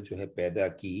अंदर जो है पैदा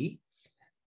की.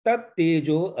 तत्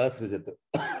तेजो असृजत,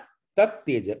 तत्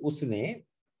तेज, उसने,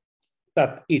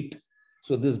 tat, it.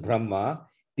 So this Brahma,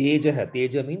 Tejaha,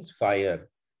 Teja means fire.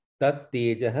 Tat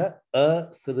Tejaha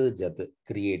asrujat,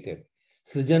 created.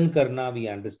 Srijan karna we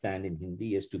understand in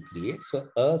Hindi is to create. So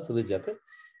asrujat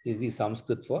is the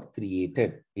Sanskrit for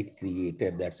created. It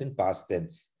created. That's in past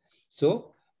tense.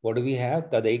 So what do we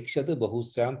have? Tadaikshat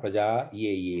bahusyam praja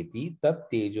yeti tat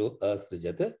tejo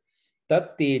asrujat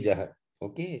tat tejaha.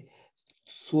 Okay.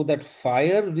 So that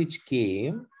fire which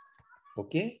came,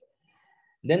 okay,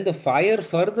 then the fire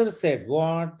further said,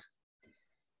 what?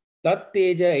 Tat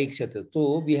teja aikshata.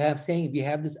 So we have saying, we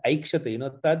have this aikshata, you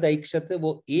know, tad aikshata,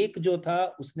 wo ek jo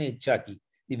tha, usne ichha ki,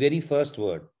 the very first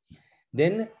word.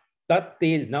 Then tat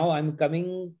tej, now I'm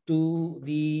coming to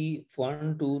the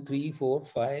 1, 2, 3, 4,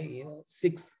 5, you know,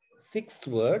 sixth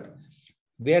word,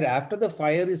 where after the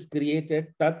fire is created,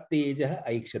 tat teja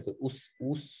aikshata.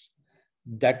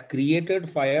 That created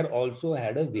fire also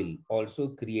had a will, also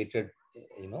created,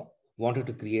 you know, wanted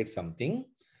to create something.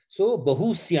 So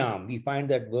bahusyam, we find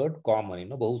that word common, you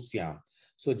know, bahusyam.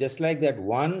 So just like that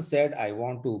one said, I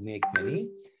want to make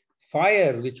many,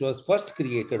 fire, which was first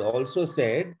created, also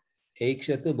said,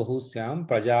 ekshatu bahusyam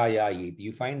prajaya yeti.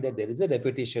 You find that there is a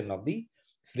repetition of the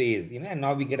phrase, you know, and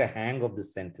now we get a hang of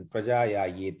this sentence,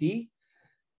 prajaya yeti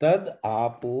tad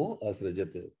apo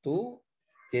asrajat. तो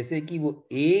जैसे कि वो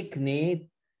एक ने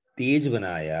तेज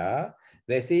बनाया,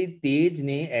 वैसे ही तेज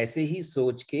ने ऐसे ही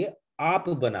सोच के आप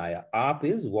बनाया. आप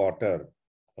is water.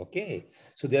 Okay.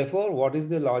 So therefore, what is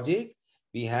the logic?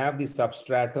 We have the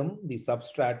substratum. The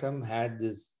substratum had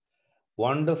this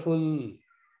wonderful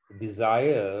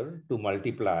desire to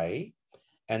multiply,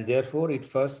 and therefore it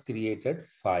first created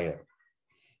fire.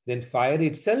 Then fire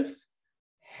itself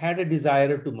had a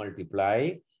desire to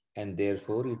multiply, and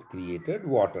therefore it created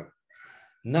water.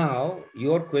 Now,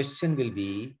 your question will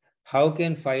be, how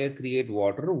can fire create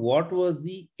water? What was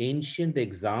the ancient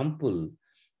example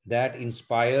that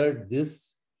inspired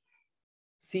this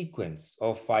sequence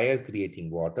of fire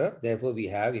creating water. Therefore, we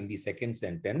have in the second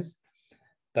sentence,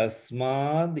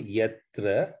 Tasmad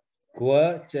yatra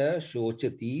kva cha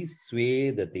shochati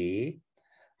swedate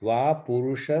va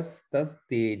purushas tas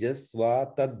tejas va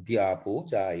tadyapo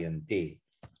jayante.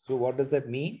 So what does that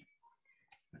mean?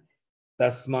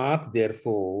 Tasmat,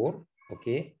 therefore,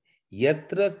 okay,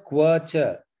 yatra kva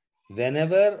cha,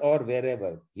 whenever or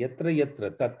wherever, yatra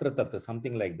yatra, tatra tatra,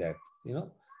 something like that, you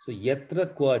know. So yatra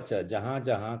kva cha, jahan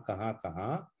jahan, kahan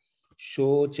kahan,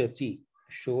 shochati,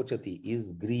 shochati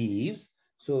is grieves.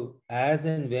 So as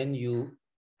and when you,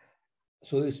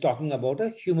 so it's talking about a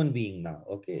human being now,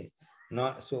 okay?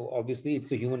 Not so obviously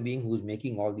it's a human being who's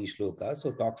making all these shlokas,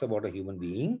 so talks about a human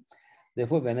being.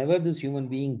 Therefore, whenever this human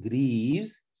being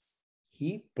grieves,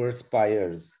 he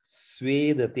perspires.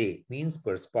 Svedate means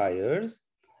perspires.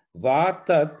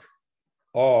 Vatat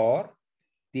or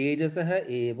tejasaha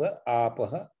eva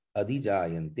apaha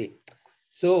adhijayante.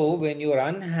 So when you're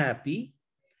unhappy,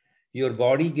 your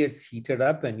body gets heated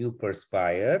up and you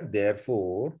perspire.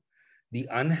 Therefore,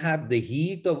 the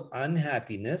heat of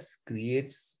unhappiness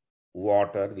creates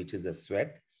water, which is a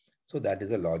sweat. So that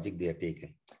is a logic they are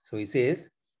taking. So he says,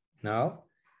 now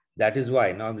that is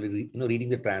why, now I'm reading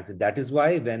the translation. That is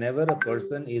why whenever a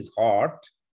person is hot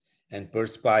and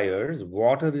perspires,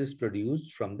 water is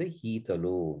produced from the heat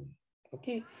alone.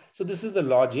 Okay, so this is the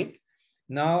logic.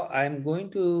 Now I'm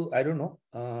going to, I don't know,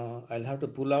 I'll have to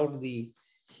pull out the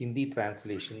Hindi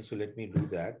translation. So let me do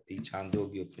that. The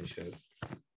Chandogya Upanishad,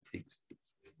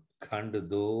 खंड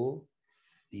 2,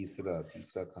 तीसरा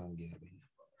कहाँ गया भाई?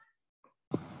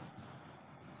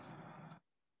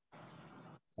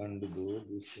 खंड 2,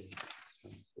 दूसरा.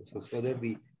 So that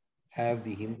we have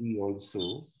the Hindi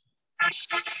also.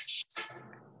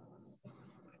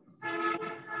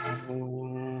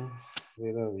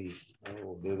 Where are we?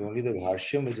 Oh, there's only the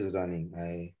Bhashyam which is running.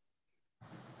 Okay.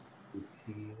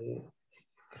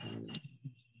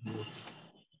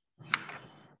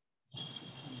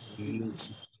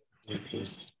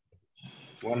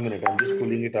 1 minute, I'm just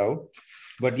pulling it out.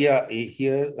 But yeah,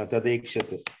 here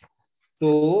Tadekshat.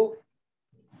 तो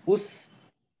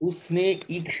उसने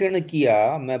ईक्षण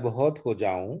किया मैं बहुत हो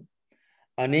जाऊं,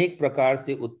 अनेक प्रकार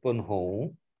से उत्पन्न होऊं,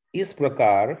 इस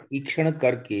प्रकार ईक्षण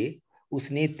करके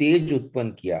उसने तेज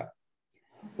उत्पन्न किया.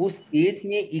 उस तेज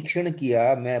ने ईक्षण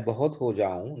किया मैं बहुत हो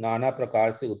जाऊं, नाना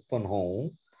प्रकार से उत्पन्न होऊं,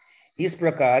 इस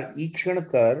प्रकार ईक्षण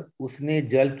कर उसने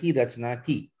जल की रचना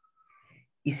की.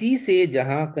 इसी से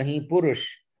जहां कहीं पुरुष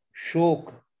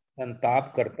शोक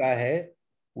संताप करता है,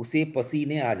 उसे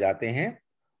पसीने आ जाते हैं.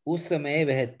 उस समय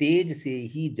वह तेज से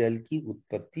ही जल की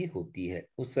उत्पत्ति होती है.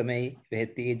 उस समय वह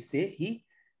तेज से ही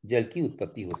जल की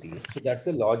उत्पत्ति होती है. So that's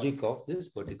the logic of this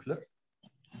particular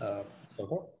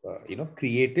sort of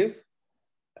creative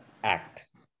act.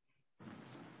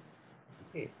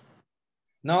 Okay.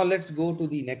 Now let's go to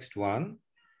the next one.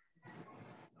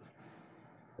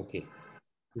 Okay.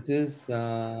 This is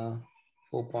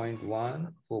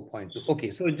 4.1, 4.2. Okay,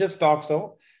 so it just talks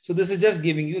out. So this is just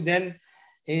giving you. Then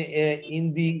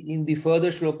in the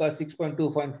further shloka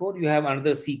 6.2.4, you have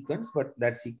another sequence, but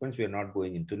that sequence we are not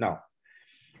going into now.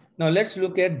 Now let's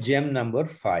look at gem number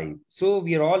 5. So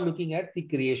we are all looking at the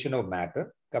creation of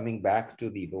matter, coming back to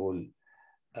the whole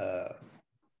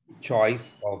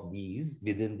choice of these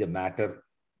within the matter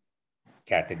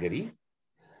category.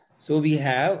 So we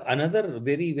have another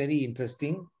very, very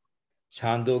interesting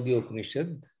Chandogya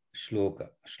Upanishad shloka.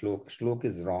 Shloka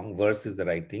is wrong, verse is the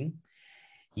right thing.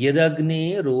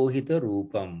 Yadagne rohita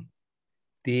rupam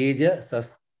teja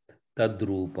sas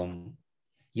tadrupam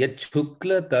yat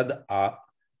shukla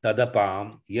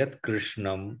tadapam yat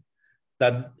krishnam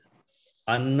tad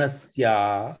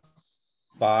annasya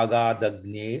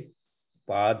pagadagne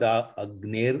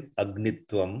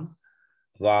agnitvam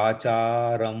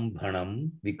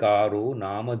vacharambhanam vikaro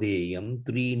namadeyam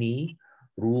trini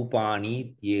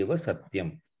rupani yeva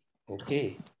satyam.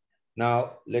 Okay.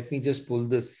 Now let me just pull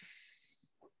this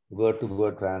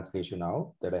word-to-word translation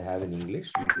out that I have in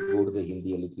English. We'll go to the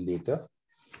Hindi a little later.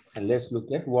 And let's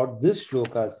look at what this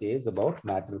shloka says about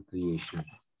matter creation.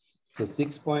 So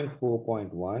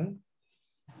 6.4.1.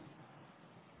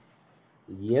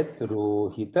 Yat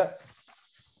rohita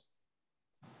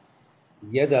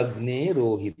yad agne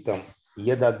rohitam.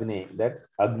 Yad agne, that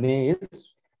agne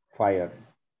is fire.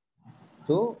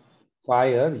 So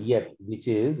fire yet, which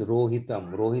is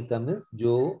rohitam. Rohitam is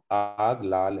jo aag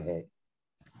lal hai.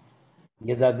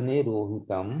 Yadagne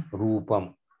rohitam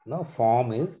rupam. Now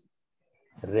form is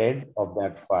red of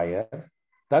that fire.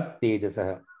 Tat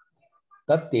tejasa.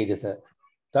 Tat tejasa.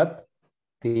 Tat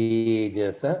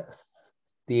tejasa.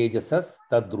 Tejasas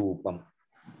tad rupam.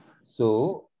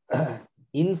 So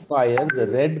in fire, the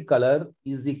red color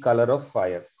is the color of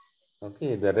fire.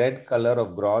 Okay, the red color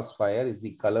of gross fire is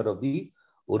the color of the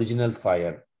original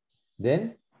fire.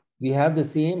 Then we have the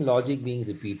same logic being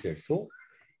repeated. So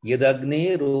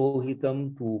Yadagne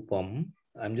rohitam tupam,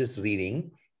 I'm just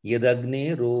reading.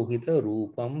 Yadagne rohita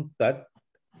rupam tat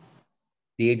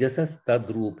tejasas tad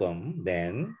rupam.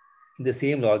 Then in the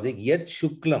same logic, yat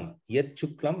shuklam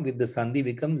with the sandhi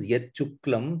becomes yat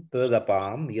shuklam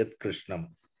tadapam yat krishnam.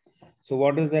 So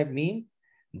what does that mean?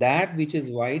 That which is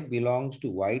white belongs to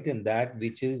white, and that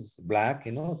which is black,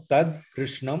 tad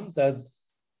krishnam, tad.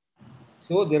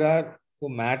 So so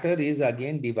matter is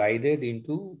again divided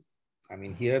into,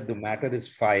 here the matter is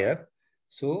fire.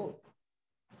 So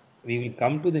we will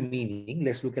come to the meaning.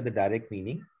 Let's look at the direct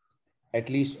meaning, at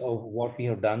least of what we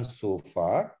have done so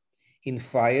far. In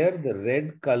fire, the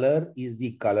red color is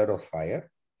the color of fire.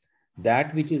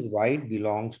 That which is white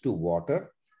belongs to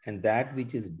water, and that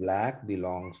which is black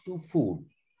belongs to food.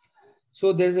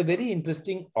 So there's a very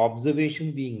interesting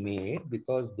observation being made,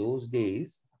 because those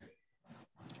days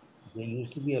there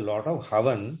used to be a lot of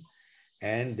havan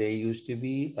and there used to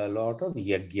be a lot of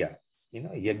yagya,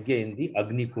 yagya in the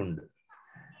Agni Kund.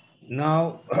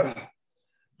 Now,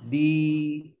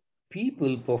 the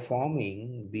people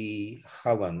performing the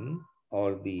havan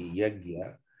or the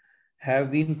yagya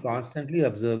have been constantly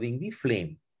observing the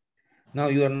flame. Now,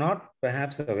 you are not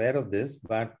perhaps aware of this,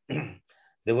 but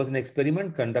there was an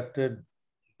experiment conducted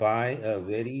by a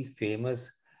very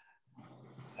famous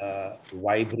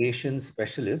vibration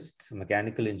specialist,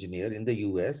 mechanical engineer in the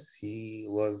US. He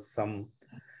was some,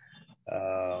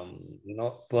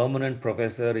 permanent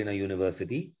professor in a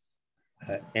university.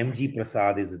 M.G.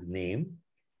 Prasad is his name.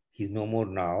 He's no more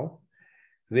now.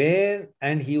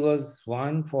 And he was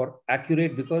one for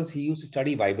accurate, because he used to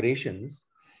study vibrations.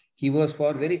 He was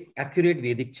for very accurate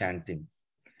Vedic chanting.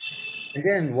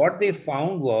 Again, what they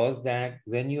found was that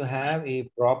when you have with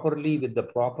the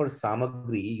proper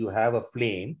samagri, you have a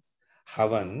flame,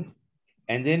 havan,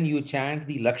 and then you chant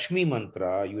the Lakshmi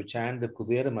mantra, you chant the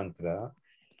Kubera mantra,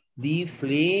 the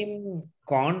flame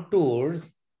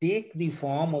contours take the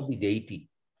form of the deity,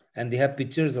 and they have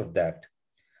pictures of that.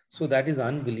 So that is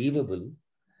unbelievable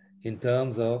in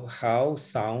terms of how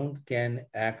sound can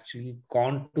actually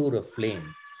contour a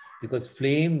flame, because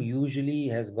flame usually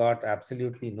has got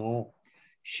absolutely no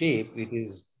shape. It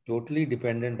is totally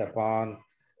dependent upon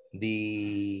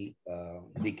the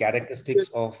characteristics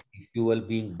of fuel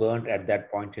being burnt at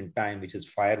that point in time, which is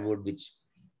firewood, which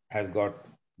has got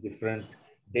different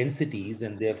densities,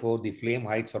 and therefore the flame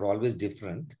heights are always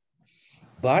different.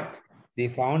 But they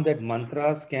found that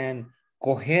mantras can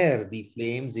cohere the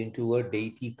flames into a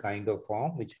deity kind of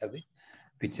form, which have been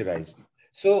picturized.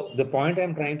 So the point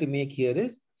I'm trying to make here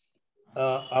is,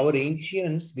 our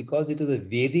ancients, because it is a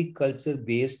Vedic culture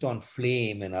based on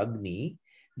flame and Agni,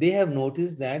 they have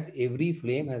noticed that every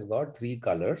flame has got three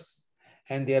colors,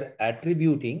 and they are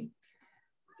attributing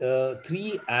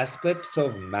three aspects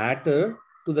of matter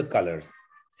to the colors,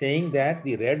 saying that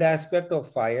the red aspect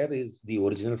of fire is the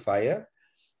original fire,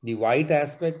 the white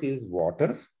aspect is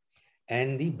water,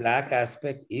 and the black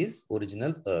aspect is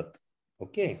original earth.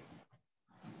 Okay.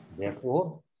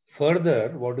 Therefore,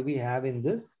 further, what do we have in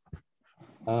this?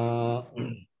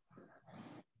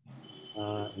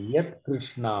 Yat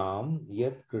Krishnam,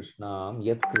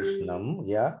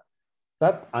 yeah,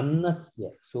 tat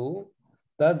annasya. So,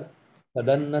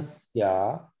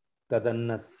 tadannasya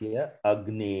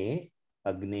agne,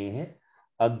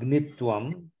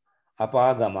 agnitvam,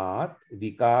 apagamat,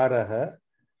 vikarah,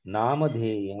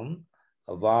 namadheyam,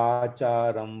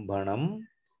 vacharambhanam,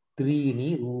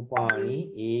 trini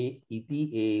rupani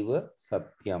iti eva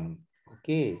satyam.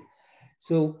 Okay.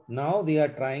 So now they are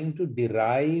trying to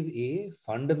derive a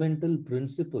fundamental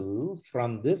principle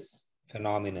from this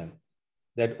phenomenon,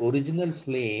 that original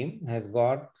flame has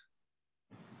got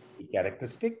a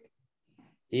characteristic.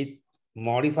 It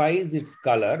modifies its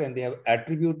color, and they have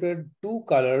attributed two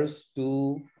colors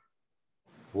to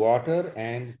water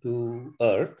and to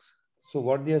earth. So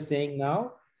what they are saying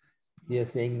now? They are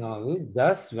saying now is,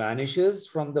 thus vanishes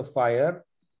from the fire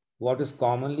what is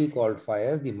commonly called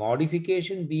fire, the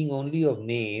modification being only of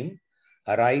name,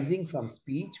 arising from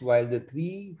speech, while the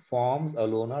three forms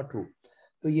alone are true.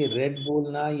 So ye red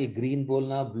bolna, ye green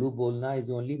bolna, blue bolna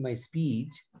is only my speech,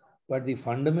 but the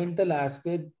fundamental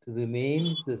aspect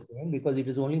remains the same, because it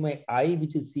is only my eye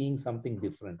which is seeing something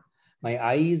different. My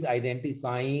eye is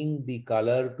identifying the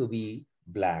color to be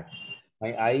black.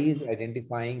 My eye is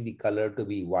identifying the color to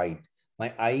be white.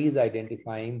 My eye is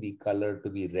identifying the color to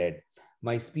be red.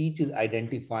 My speech is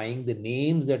identifying the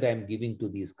names that I'm giving to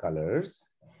these colors.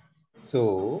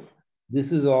 So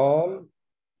this is all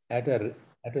at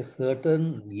a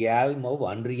certain realm of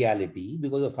unreality,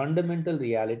 because the fundamental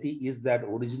reality is that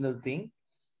original thing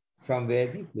from where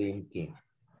the flame came.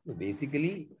 So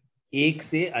basically, ek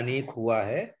se anek hua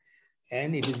hai,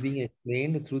 and it is being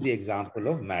explained through the example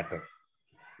of matter.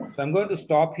 So I'm going to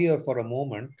stop here for a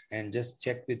moment and just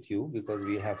check with you, because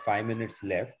we have 5 minutes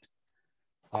left,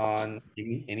 on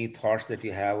any thoughts that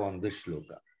you have on this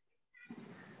shloka.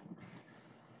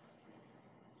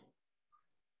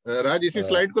 राज इसी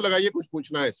slide को लगाइए, कुछ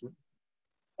पूछना है इसमें.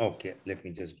 Okay, let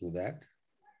me just do that.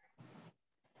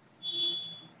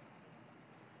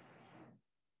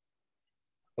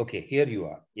 Okay, here you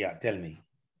are. Yeah, tell me.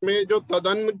 में जो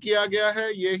तदन्न किया गया है,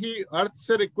 यही अर्थ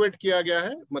से इक्वेट किया गया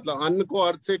है, मतलब अन्न को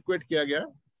अर्थ से इक्वेट किया गया.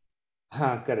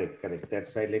 हाँ, correct.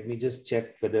 That's right. Let me just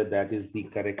check whether that is the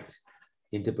correct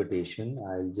interpretation.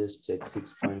 I'll just check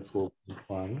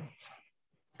 6.4.1.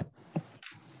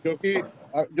 क्योंकि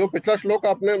जो पिछला श्लोक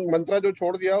आपने मंत्रा जो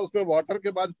छोड़ दिया, उसमें वाटर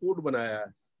के बाद फूड बनाया है.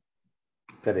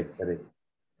 Correct.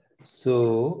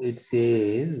 So it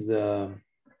says,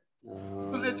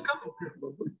 let's come.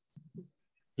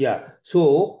 Yeah,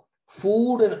 so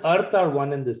food and earth are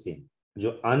one and the same. जो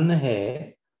अन्न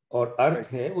है और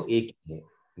अर्थ है वो एक ही है.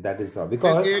 That is all.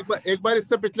 Because एक बार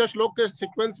इससे पिछला श्लोक के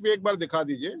सीक्वेंस भी एक बार दिखा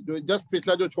दीजिए, जो जस्ट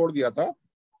पिछला जो छोड़ दिया था,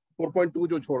 4.2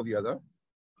 जो छोड़ दिया था,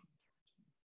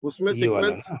 उसमें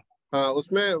सीक्वेंस. हाँ,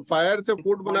 उसमें फायर से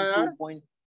फूड बनाया है,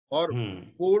 और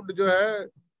फूड जो है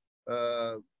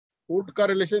फूड का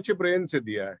रिलेशनशिप रेन से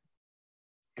दिया है.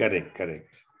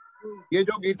 करेक्ट. ये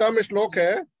जो गीता में श्लोक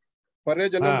है परे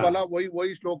जन्म वाला,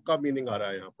 वही श्लोक का मीनिंग आ रहा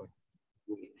है यहाँ पर.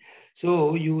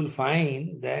 So you will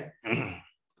find that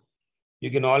you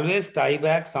can always tie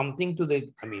back something to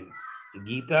the,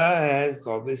 Gita has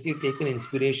obviously taken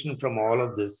inspiration from all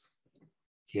of this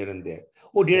here and there.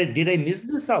 Oh, did I miss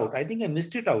this out? I think I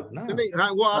missed it out, na? नहीं,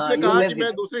 हाँ, वो आपने कहा कि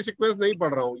मैं दूसरी sequence नहीं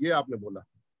पढ़ रहा हूँ, ये आपने बोला.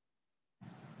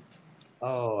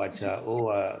 Oh, acha.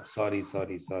 Oh, sorry. So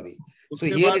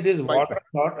here it is water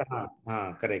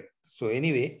thought. Correct. So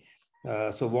anyway,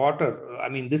 so water,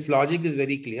 this logic is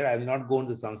very clear. I will not go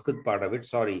into the Sanskrit part of it.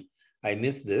 Sorry, I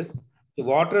missed this. The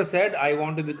water said, I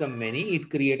want to become many. It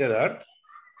created earth.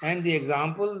 And the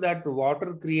example that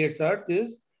water creates earth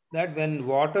is that when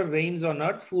water rains on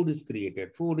earth, food is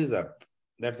created. Food is earth.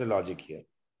 That's the logic here.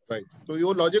 Right. So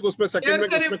your logic उसमें second में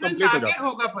उसमें complete हो जाता है.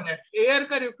 होगा, पर air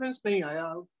का reference नहीं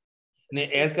आया. नहीं,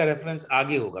 एयर का रेफरेंस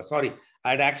आगे होगा. Sorry,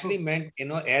 I had actually meant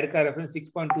air का रेफरेंस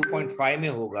 6.2.5 में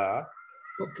होगा.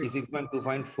 Okay.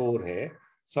 6.2.4 है.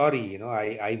 Sorry,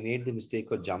 I made the mistake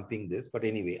of jumping this, but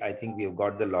anyway, I think we have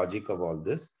got the logic of all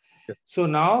this. Yeah. So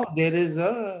now there is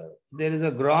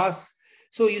a gross.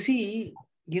 So you see,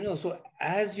 so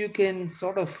as you can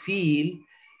sort of feel,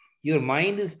 your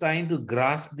mind is trying to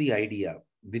grasp the idea,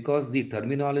 because the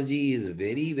terminology is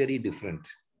very, very different.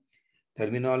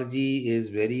 Terminology is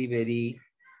very, very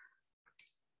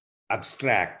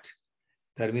abstract.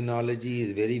 Terminology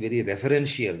is very, very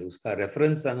referential. Uska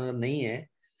reference nahi hai,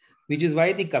 which is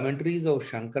why the commentaries of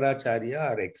Shankaracharya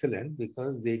are excellent,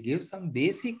 because they give some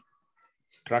basic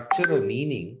structure of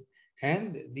meaning,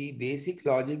 and the basic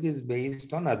logic is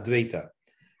based on Advaita.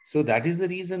 So that is the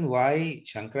reason why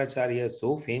Shankaracharya is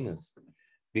so famous,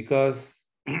 because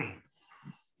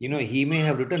he may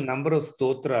have written a number of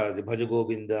stotras,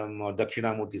 Bhajagovindam or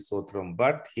Dakshinamurti Stotram,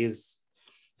 but his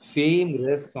fame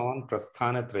rests on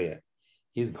Prasthanatraya.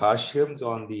 His bhashyams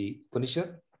on the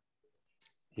Upanishad,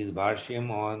 his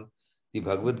bhashyam on the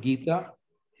Bhagavad Gita,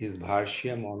 his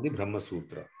bhashyam on the Brahma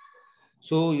Sutra.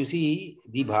 So you see,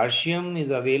 the bhashyam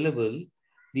is available.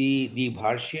 The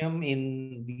bhashyam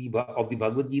of the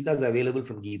Bhagavad Gita is available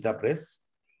from Gita Press.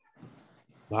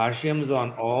 Bhashyams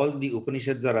on all the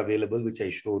Upanishads are available, which I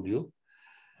showed you.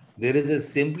 There is a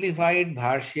simplified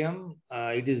bhashyam.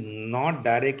 It is not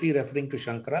directly referring to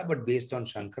Shankara, but based on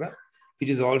Shankara, which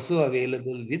is also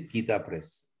available with Gita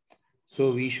Press.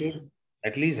 So we should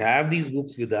at least have these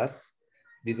books with us,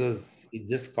 because it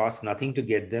just costs nothing to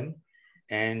get them.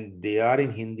 And they are in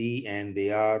Hindi, and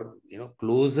they are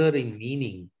closer in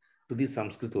meaning to the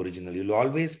Sanskrit original. You'll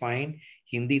always find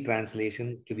Hindi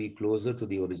translations to be closer to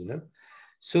the original.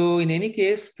 So in any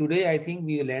case, today I think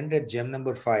we will end at gem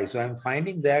number 5. So I'm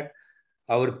finding that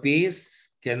our pace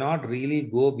cannot really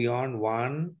go beyond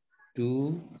 1,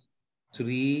 2,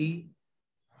 3,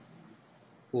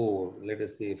 4. Let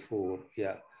us say 4.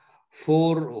 Yeah,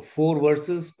 four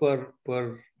verses per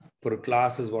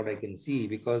class is what I can see,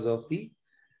 because of the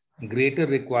greater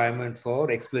requirement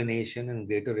for explanation and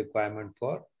greater requirement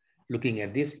for looking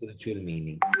at the spiritual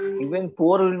meaning. Even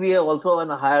 4 will be also on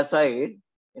the higher side.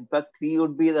 In fact, 3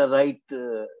 would be the right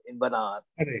in 1 hour.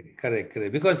 Correct.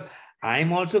 Because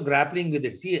I'm also grappling with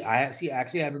it. See, actually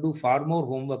I have to do far more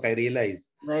homework, I realize.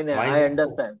 No, I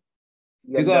understand.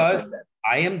 Because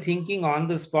I am thinking on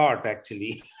the spot,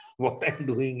 actually. What I'm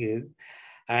doing is,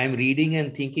 I'm reading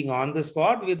and thinking on the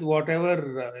spot with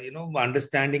whatever,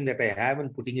 understanding that I have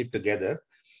and putting it together.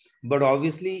 But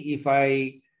obviously, if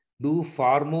I do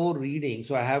far more reading,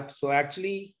 so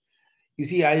actually, you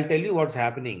see, I'll tell you what's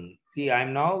happening. See,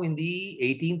 I'm now in the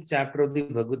 18th chapter of the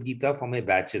Bhagavad Gita for my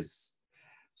batches.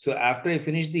 So after I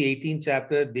finish the 18th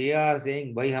chapter, they are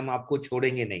saying, "Bhai, hum aapko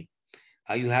chhodenge nahi.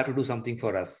 You have to do something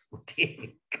for us."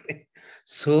 Okay.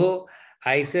 So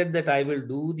I said that I will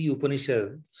do the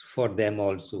Upanishads for them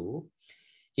also.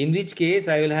 In which case,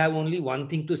 I will have only one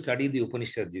thing to study the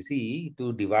Upanishads. You see,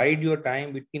 to divide your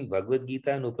time between Bhagavad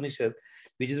Gita and Upanishad,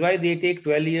 which is why they take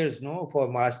 12 years,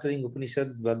 for mastering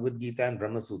Upanishads, Bhagavad Gita, and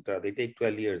Brahma Sutra. They take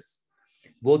 12 years,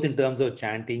 both in terms of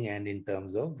chanting and in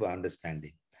terms of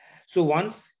understanding. So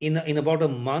once in about a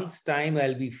month's time,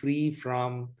 I'll be free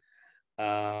from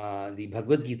the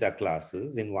Bhagavad Gita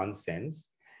classes in one sense.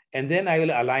 And then I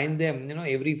will align them,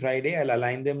 every Friday, I'll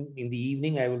align them in the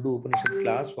evening. I will do Upanishad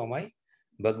class for my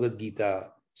Bhagavad Gita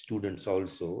students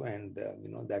also. And,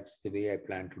 that's the way I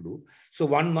plan to do. So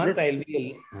 1 month I'll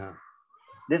be...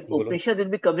 This Upanishad will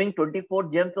be covering 24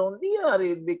 gems only, or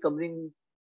it will be covering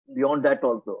beyond that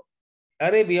also?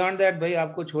 अरे beyond that भाई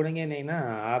आपको छोड़ेंगे नहीं ना,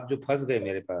 आप जो फंस गए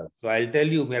मेरे पास. So I'll tell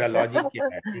you मेरा logic क्या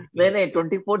है. नहीं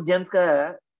 24 gems का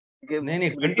है. नहीं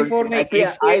 24 नहीं. Actually,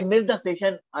 I missed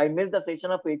the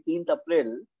session of 18th April.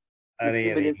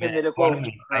 अरे मेरे को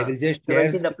I will just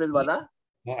share 17th April वाला.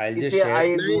 No, I'll just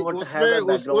share.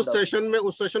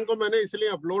 उस सेशन को मैंने इसलिए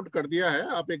अपलोड कर दिया है,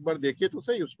 आप एक बार देखिए तो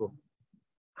सही उसको.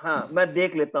 हाँ, मैं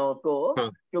देख लेता हूँ तो.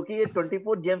 क्योंकि ये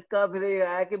 24 जेम्स का फिर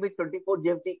आया कि भाई 24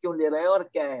 जेम्स ही क्यों ले रहा है और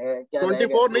क्या है, क्या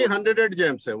 24 नहीं 108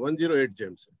 जेम्स है, 108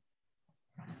 जेम्स है.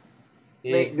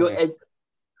 नहीं जो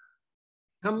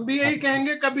हम भी यही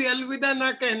कहेंगे, कभी अलविदा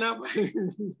ना कहना भाई.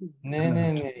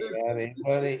 नहीं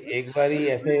यार, एक बार ही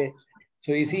ऐसे.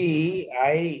 So you see,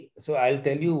 I'll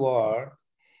tell you what,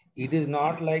 it is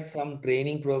not like some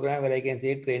training program where I can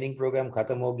say training program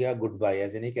खत्म हो गया, goodbye.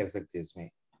 ऐसे नहीं कह सकते इसमें.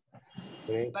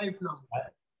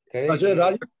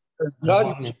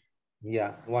 Raj.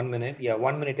 Yeah, 1 minute. Yeah,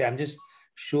 1 minute. I'm just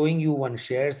showing you one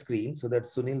share screen so that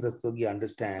Sunil Dastogi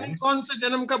understands. कौन सा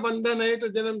जन्म का बंधन है, तो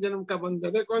जन्म का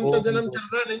बंधन है, कौन सा जन्म चल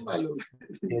रहा नहीं मालूम.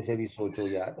 जैसे भी सोचो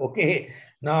यार. Okay,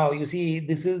 now you see,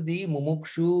 this is the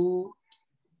Mumukshu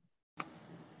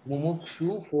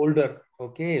folder.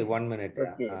 Okay, 1 minute.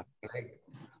 Okay. Right.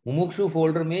 Mumukshu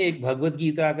folder में एक भगवद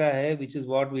गीता का है, which is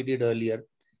what we did earlier.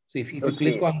 So if you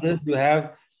click on this, you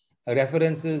have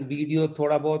references, video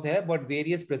थोड़ा बहुत है, but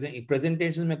various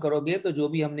presentations में करोगे तो जो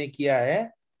भी हमने किया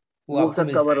है वो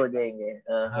सब कवर हो जाएंगे.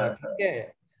 हाँ, ठीक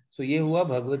है. So ये हुआ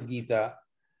भगवद गीता.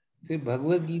 फिर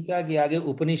भगवद गीता के आगे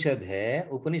उपनिषद है.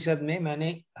 उपनिषद में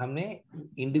हमने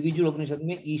इंडिविजुअल उपनिषद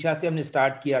में ईशा से हमने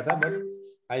स्टार्ट किया था, but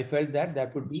I felt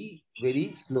that would be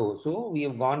very slow. So we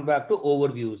have gone back to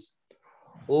overviews.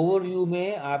 Overview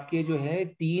में आपके जो है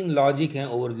 3 लॉजिक हैं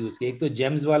ओवरव्यूज के. एक तो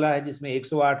जेम्स वाला है जिसमें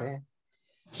 108 है,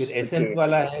 फिर एसेंस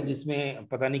वाला है जिसमें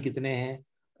पता नहीं कितने हैं,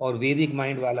 और वैदिक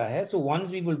माइंड वाला है. So once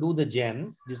we will do the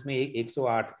James जिसमें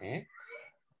 108 हैं.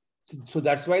 So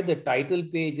that's why the title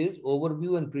page is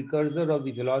overview and precursor of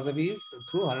the philosophies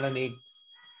through 108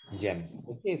 gems.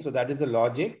 Okay, so that is the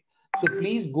logic. So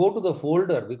please go to the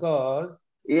folder because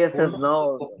yes sir,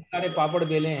 now सारे पापड़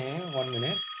बेले हैं. 1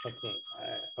 minute.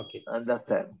 Okay.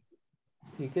 Understand.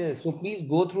 Okay, so please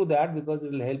go through that because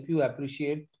it will help you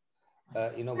appreciate,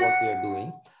 what we are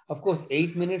doing. Of course,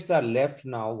 8 minutes are left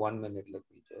now. 1 minute. Let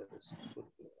me just.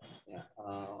 Yeah,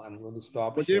 I'm going to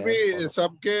stop. मुझे भी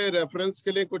सबके reference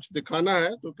के लिए कुछ दिखाना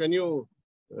है, तो can you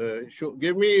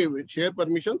give me share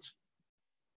permissions?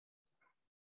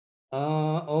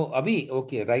 अभी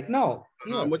okay, right now.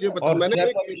 हाँ, मुझे बता. मैंने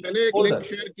एक लिंक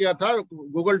शेयर किया था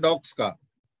गूगल डॉक्स का.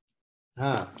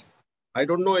 हाँ. I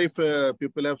don't know if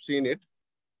people have seen it.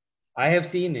 I have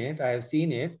seen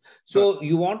it. So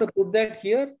you want to put that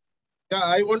here? Yeah,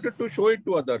 I wanted to show it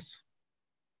to others.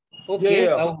 Okay.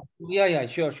 Yeah.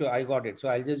 Sure. I got it. So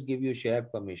I'll just give you share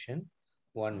permission.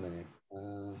 1 minute.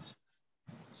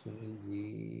 Sunil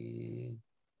ji.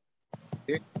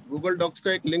 एक Google docs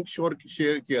का एक link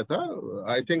share किया था.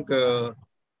 I think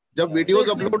जब videos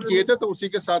upload किए थे तो उसी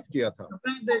के साथ किया था.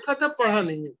 देखा था, पढ़ा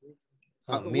नहीं है.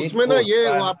 उसमें ना ये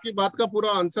आपकी बात का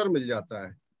पूरा आंसर मिल जाता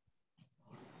है.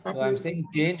 So I'm saying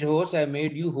change host. I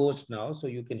made you host now, so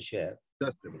you can share.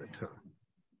 Just a minute.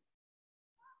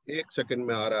 एक सेकंड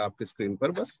में आ रहा है आपके स्क्रीन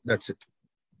पर बस. That's it.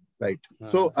 Right.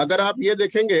 So अगर आप ये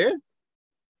देखेंगे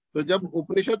तो जब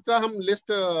उपनिषद का हम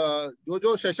लिस्ट जो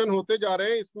जो सेशन होते जा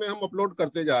रहे हैं इसमें हम अपलोड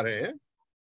करते जा रहे हैं।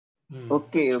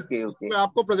 Okay okay okay. मैं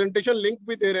आपको प्रेजेंटेशन लिंक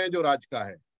भी दे रहे हैं जो राज का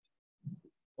है।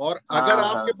 और अगर हाँ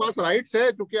आपके हाँ पास राइट्स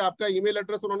है, क्योंकि आपका ईमेल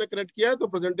एड्रेस उन्होंने कनेक्ट किया है, तो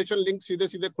प्रेजेंटेशन लिंक सीधे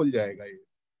सीधे खुल जाएगा ये।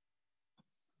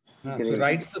 तो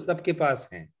राइट्स तो सबके पास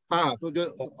हैं। हाँ, तो जो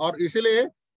और इसीलिए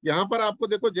यहाँ पर आपको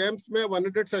देखो जेम्स में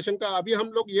 100 सेशन का अभी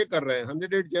हम लोग ये कर रहे हैं,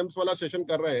 108 जेम्स वाला सेशन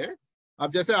कर रहे हैं।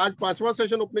 अब जैसे आज 5वां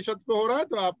सेशन उपनिषद पे हो रहा है,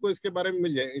 तो आपको इसके बारे में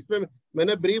मिल जाए। इसमें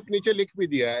मैंने ब्रीफ नीचे लिख भी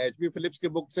दिया है, एचबी फिलिप्स की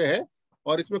बुक से है,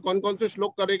 और इसमें कौन कौन से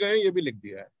श्लोक करे गए हैं ये भी लिख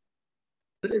दिया है।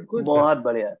 बहुत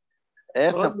बढ़िया,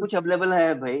 सब कुछ अवेलेबल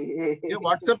है भाई। ये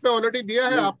व्हाट्सएप पे ऑलरेडी दिया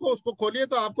है आपको, उसको खोलिए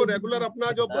तो आपको रेगुलर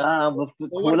अपना जो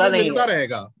खोला नहीं मिलता है,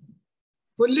 रहेगा।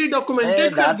 फुल्ली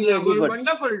डॉक्यूमेंटेड कर दिया।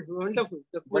 Wonderful wonderful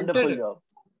wonderful job.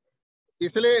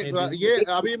 इसलिए ये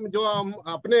अभी जो हम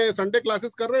अपने संडे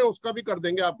क्लासेस कर रहे हैं उसका भी कर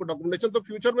देंगे आपको डॉक्यूमेंटेशन, तो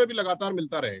फ्यूचर में भी लगातार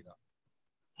मिलता रहेगा।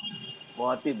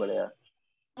 बहुत ही बढ़िया।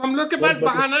 हम लोग के पास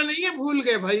बहाना नहीं है, भूल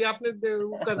गए भाई आपने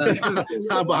कर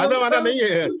दिया। बहाना वाना नहीं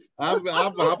है। आप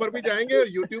वहां पर भी जाएंगे और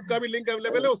यूट्यूब का भी लिंक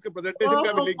अवेलेबल है, उसके प्रेजेंटेशन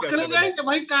का भी लिंक पकड़े जाएंगे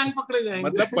भाई, कान पकड़े जाएंगे।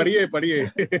 मतलब पढ़िए।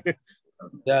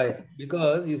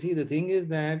 Because you see the thing is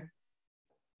that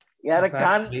यार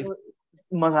कान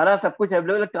मसाला सब कुछ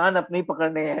अवेलेबल, कान अपने ही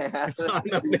पकड़ने हैं। कान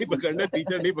अपने ही पकड़ने,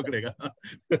 टीचर नहीं पकड़ेगा।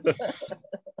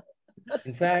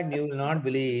 In fact, you will not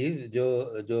believe जो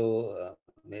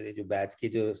मेरे जो बैच के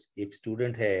जो एक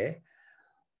स्टूडेंट है,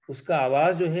 उसका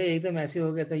आवाज जो है एकदम ऐसे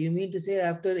हो गया था, You mean to say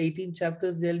after 18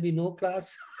 chapters there will be no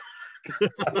class?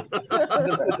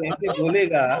 अगर कुछ ऐसे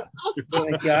बोलेगा तो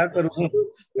मैं क्या करूं?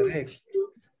 Correct.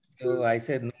 So I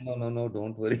said no,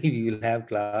 don't worry, we will have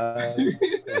class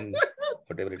and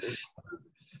whatever it is.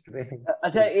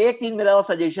 अच्छा, एक चीज मेरा और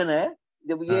सजेशन है,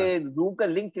 जब ये जूम का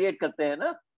लिंक क्रिएट करते हैं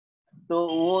ना, तो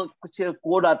वो कुछ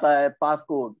कोड आता है,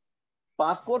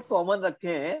 पासकोड कॉमन रखे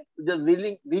हैं। जब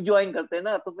रिज्वाइन करते हैं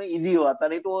ना तो उसमें इजी हो जाता है,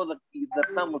 नहीं तो वो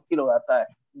रखना मुश्किल हो जाता है,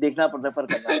 देखना पड़ता है, रेफर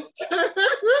करना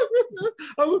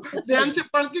अब ध्यान से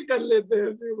पढ़ के कर लेते हैं।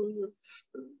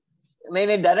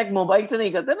 नहीं डायरेक्ट मोबाइल से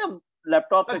नहीं करते ना,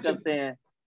 लैपटॉप पे करते हैं।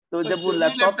 तो जब वो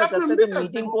लैपटॉप पे करते हैं तो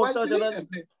मीटिंग कोड तो चलो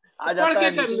आ जाता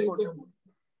है, मीटिंग कोड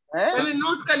पहले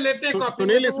नोट कर लेते हैं कॉपी में।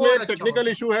 सुनील, इसमें एक टेक्निकल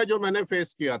इशू है जो मैंने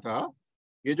फेस किया था।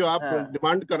 ये जो आप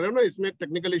डिमांड कर रहे हो ना, इसमें एक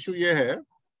टेक्निकल इशू ये है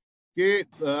कि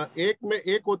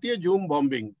एक होती है जूम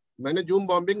बॉम्बिंग। मैंने जूम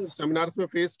बॉम्बिंग सेमिनार्स में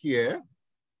फेस किए है।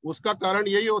 उसका कारण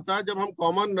यही होता है, जब हम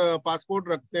कॉमन पासपोर्ट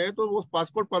रखते हैं तो वो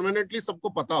पासपोर्ट परमानेंटली सबको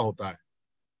पता होता है।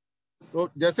 तो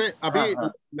जैसे अभी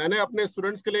मैंने अपने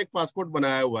स्टूडेंट्स के लिए एक पासपोर्ट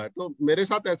बनाया हुआ है, तो मेरे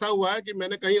साथ ऐसा हुआ है कि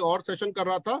मैंने कहीं और सेशन कर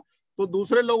रहा था तो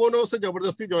दूसरे लोगों ने उसे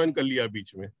जबरदस्ती ज्वाइन कर लिया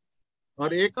बीच में।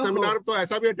 और एक सेमिनार तो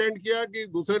ऐसा भी अटेंड किया कि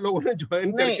दूसरे लोगों ने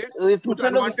ज्वाइन करके दूसरे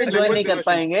लोग इसमें ज्वाइन नहीं कर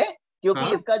पाएंगे,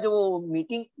 क्योंकि इसका जो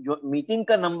मीटिंग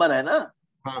का नंबर है ना,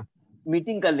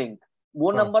 मीटिंग का लिंक,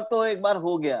 वो नंबर तो एक बार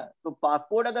हो गया, तो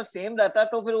पासपोर्ट अगर सेम रहता है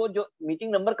तो फिर वो जो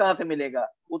मीटिंग नंबर कहाँ से मिलेगा?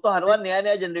 वो तो हर बार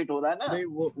नया जनरेट हो रहा है ना। नहीं,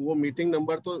 वो मीटिंग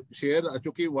नंबर तो शेयर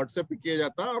चूंकि व्हाट्सएप पे किया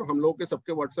जाता है और हम लोग के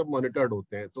सबके व्हाट्सएप मॉनिटर्ड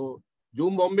होते हैं। तो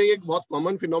जूम बॉम्बिंग एक बहुत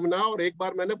कॉमन फिनोमिना है, और एक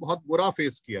बार मैंने बहुत बुरा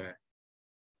फेस किया है।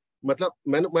 मतलब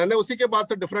मैंने उसी के बाद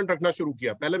से डिफरेंट रखना शुरू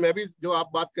किया। पहले मैं भी जो आप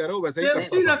बात कह रहे हो वैसे ही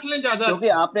करता था, रख ले ज्यादा, क्योंकि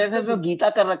आपने ऐसे तो गीता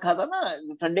कर रखा था ना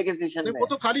संडे के सेशन में। वो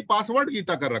तो खाली पासवर्ड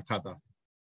गीता कर रखा था।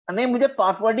 नहीं, मुझे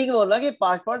पासवर्ड ही बोला कि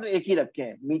पासवर्ड एक ही रखे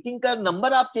हैं, मीटिंग का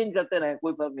नंबर आप चेंज करते रहे,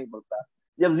 कोई फर्क नहीं पड़ता।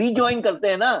 जब रीज्वाइन करते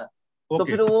हैं ना तो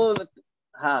फिर वो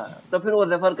तो फिर वो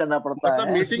रेफर करना पड़ता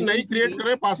है। मीटिंग नहीं क्रिएट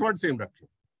करें, पासवर्ड सेम रखें।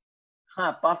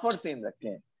 पासवर्ड सेम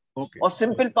रखें और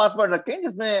सिंपल पासवर्ड रखें,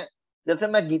 जिसमें जैसे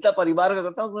मैं गीता परिवार का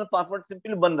करता हूँ, उसमें पासवर्ड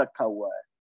सिंपल बन रखा हुआ है।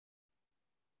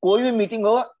 कोई भी मीटिंग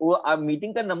हो, वो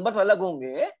मीटिंग का नंबर अलग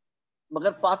होंगे,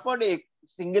 मगर पासवर्ड एक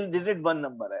सिंगल डिजिट 1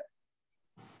 नंबर है।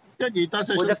 क्या गीता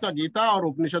सेशंस का गीता और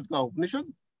उपनिषद का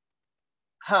उपनिषद?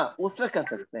 उस तरह कर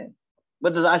सकते हैं,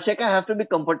 but Rashika have to be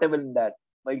comfortable in that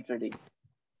while studying.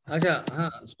 अच्छा,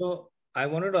 so I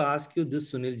wanted to ask you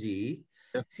this, Sunil ji.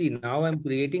 Yes. See, now I'm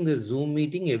creating the Zoom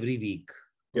meeting every week.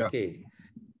 Yeah. Okay.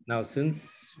 Now, since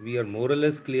we are more or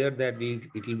less clear that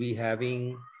we'll be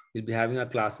having our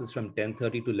classes from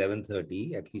 10:30 to 11:30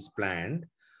 at least planned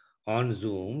on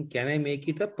Zoom, can I make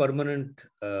it a permanent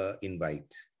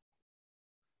invite?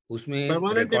 उसमें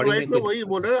permanent invite में वही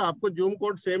बोल रहे हैं, आपको zoom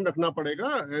code same रखना पड़ेगा।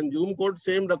 And zoom code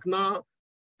same रखना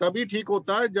तभी ठीक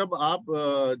होता है जब आप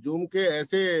जूम के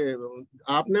ऐसे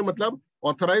आपने मतलब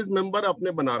ऑथराइज मेंबर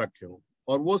अपने बना रखे हो,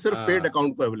 और वो सिर्फ पेड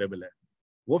अकाउंट पे अवेलेबल है।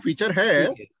 वो फीचर है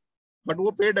बट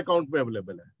वो पेड अकाउंट पे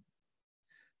अवेलेबल है।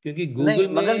 क्योंकि गूगल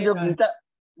में मगर जो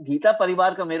गीता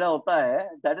परिवार का मेरा होता है,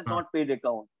 that is not paid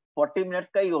account, 40 minute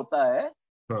का ही होता है,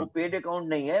 वो पेड अकाउंट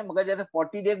नहीं है। मगर जैसे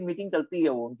 40 डेज मीटिंग चलती है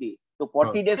वो उनकी, तो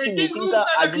 40 डेज की मीटिंग का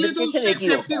आइडेंटिफिकेशन एक ही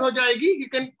होता है। हो जाएगी, you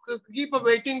can keep a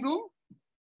waiting room.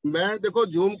 मैं देखो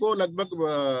जूम को लगभग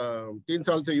 3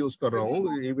 साल से यूज कर रहा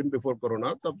हूँ, इवन बिफोर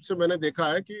कोरोना। तब से मैंने देखा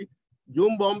है कि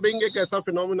जूम बॉम्बिंग एक ऐसा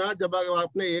फिनोमेना है, जब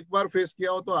आपने एक बार फेस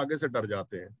किया हो तो आगे से डर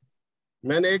जाते हैं।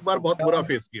 मैंने एक बार बहुत बुरा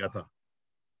फेस किया था,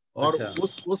 और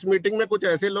उस मीटिंग में कुछ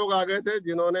ऐसे लोग आ गए थे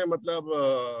जिन्होंने मतलब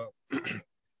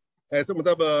ऐसे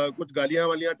मतलब कुछ गालियां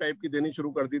वालियां टाइप की देनी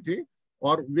शुरू कर दी थी,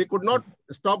 और we could not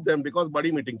stop them because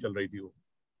बड़ी मीटिंग चल रही थी वो।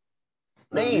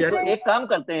 नहीं तो एक काम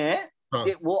करते हैं हाँ,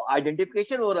 कि वो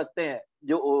आइडेंटिफिकेशन वो रखते हैं,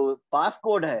 जो पास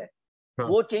कोड है हाँ,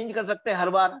 वो चेंज कर सकते हैं हर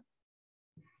बार।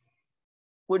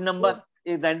 कोई नंबर,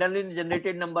 एक रैंडमली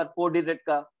जनरेटेड नंबर 4 डिजिट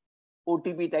का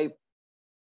ओटीपी टाइप।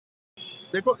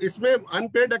 देखो इसमें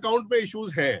अनपेड अकाउंट में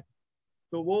इश्यूज हैं,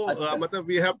 तो वो मतलब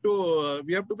we have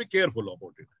to be careful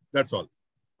about it, that's all.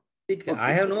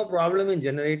 I have no problem in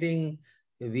generating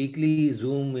weekly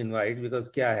Zoom invite, because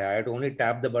क्या है, I have to only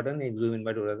tap the button, एक Zoom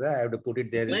invite हो रहा था, I have to put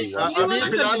it there in the WhatsApp. अभी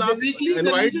फिलहाल आप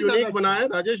invite unique बनाए,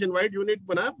 राजेश इनवाइट यूनिक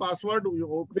बनाए, पासवर्ड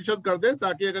उपनिषद कर दें,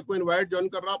 ताकि अगर कोई इनवाइट ज्वाइन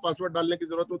कर रहा, पासवर्ड डालने की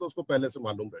जरूरत हो तो उसको पहले से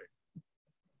मालूम रहे।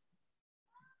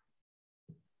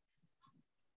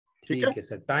 ठीक है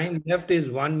sir. Time left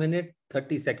is 1 minute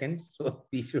 30 seconds, so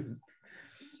we should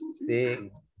say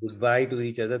goodbye to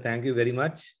each other. Thank you very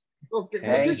much. Okay,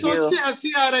 मुझे सोच के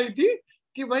हंसी आ रही थी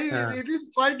कि भाई it is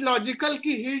quite logical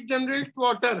कि heat generates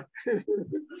water.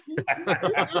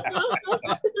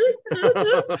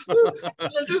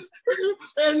 Let us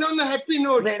end on a happy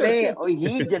note. नहीं,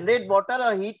 heat generate water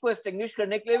और heat को extinguish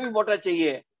करने के लिए भी water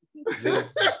चाहिए।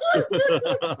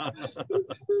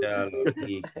 चलो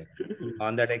ठीक है।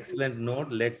 On that excellent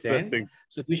note, let's end.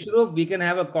 So Vishnu, we can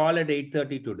have a call at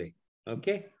 8:30 today.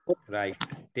 Okay? Right.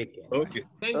 Take care. Okay.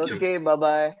 Thank you. Okay, bye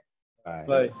bye. Bye.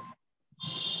 Bye.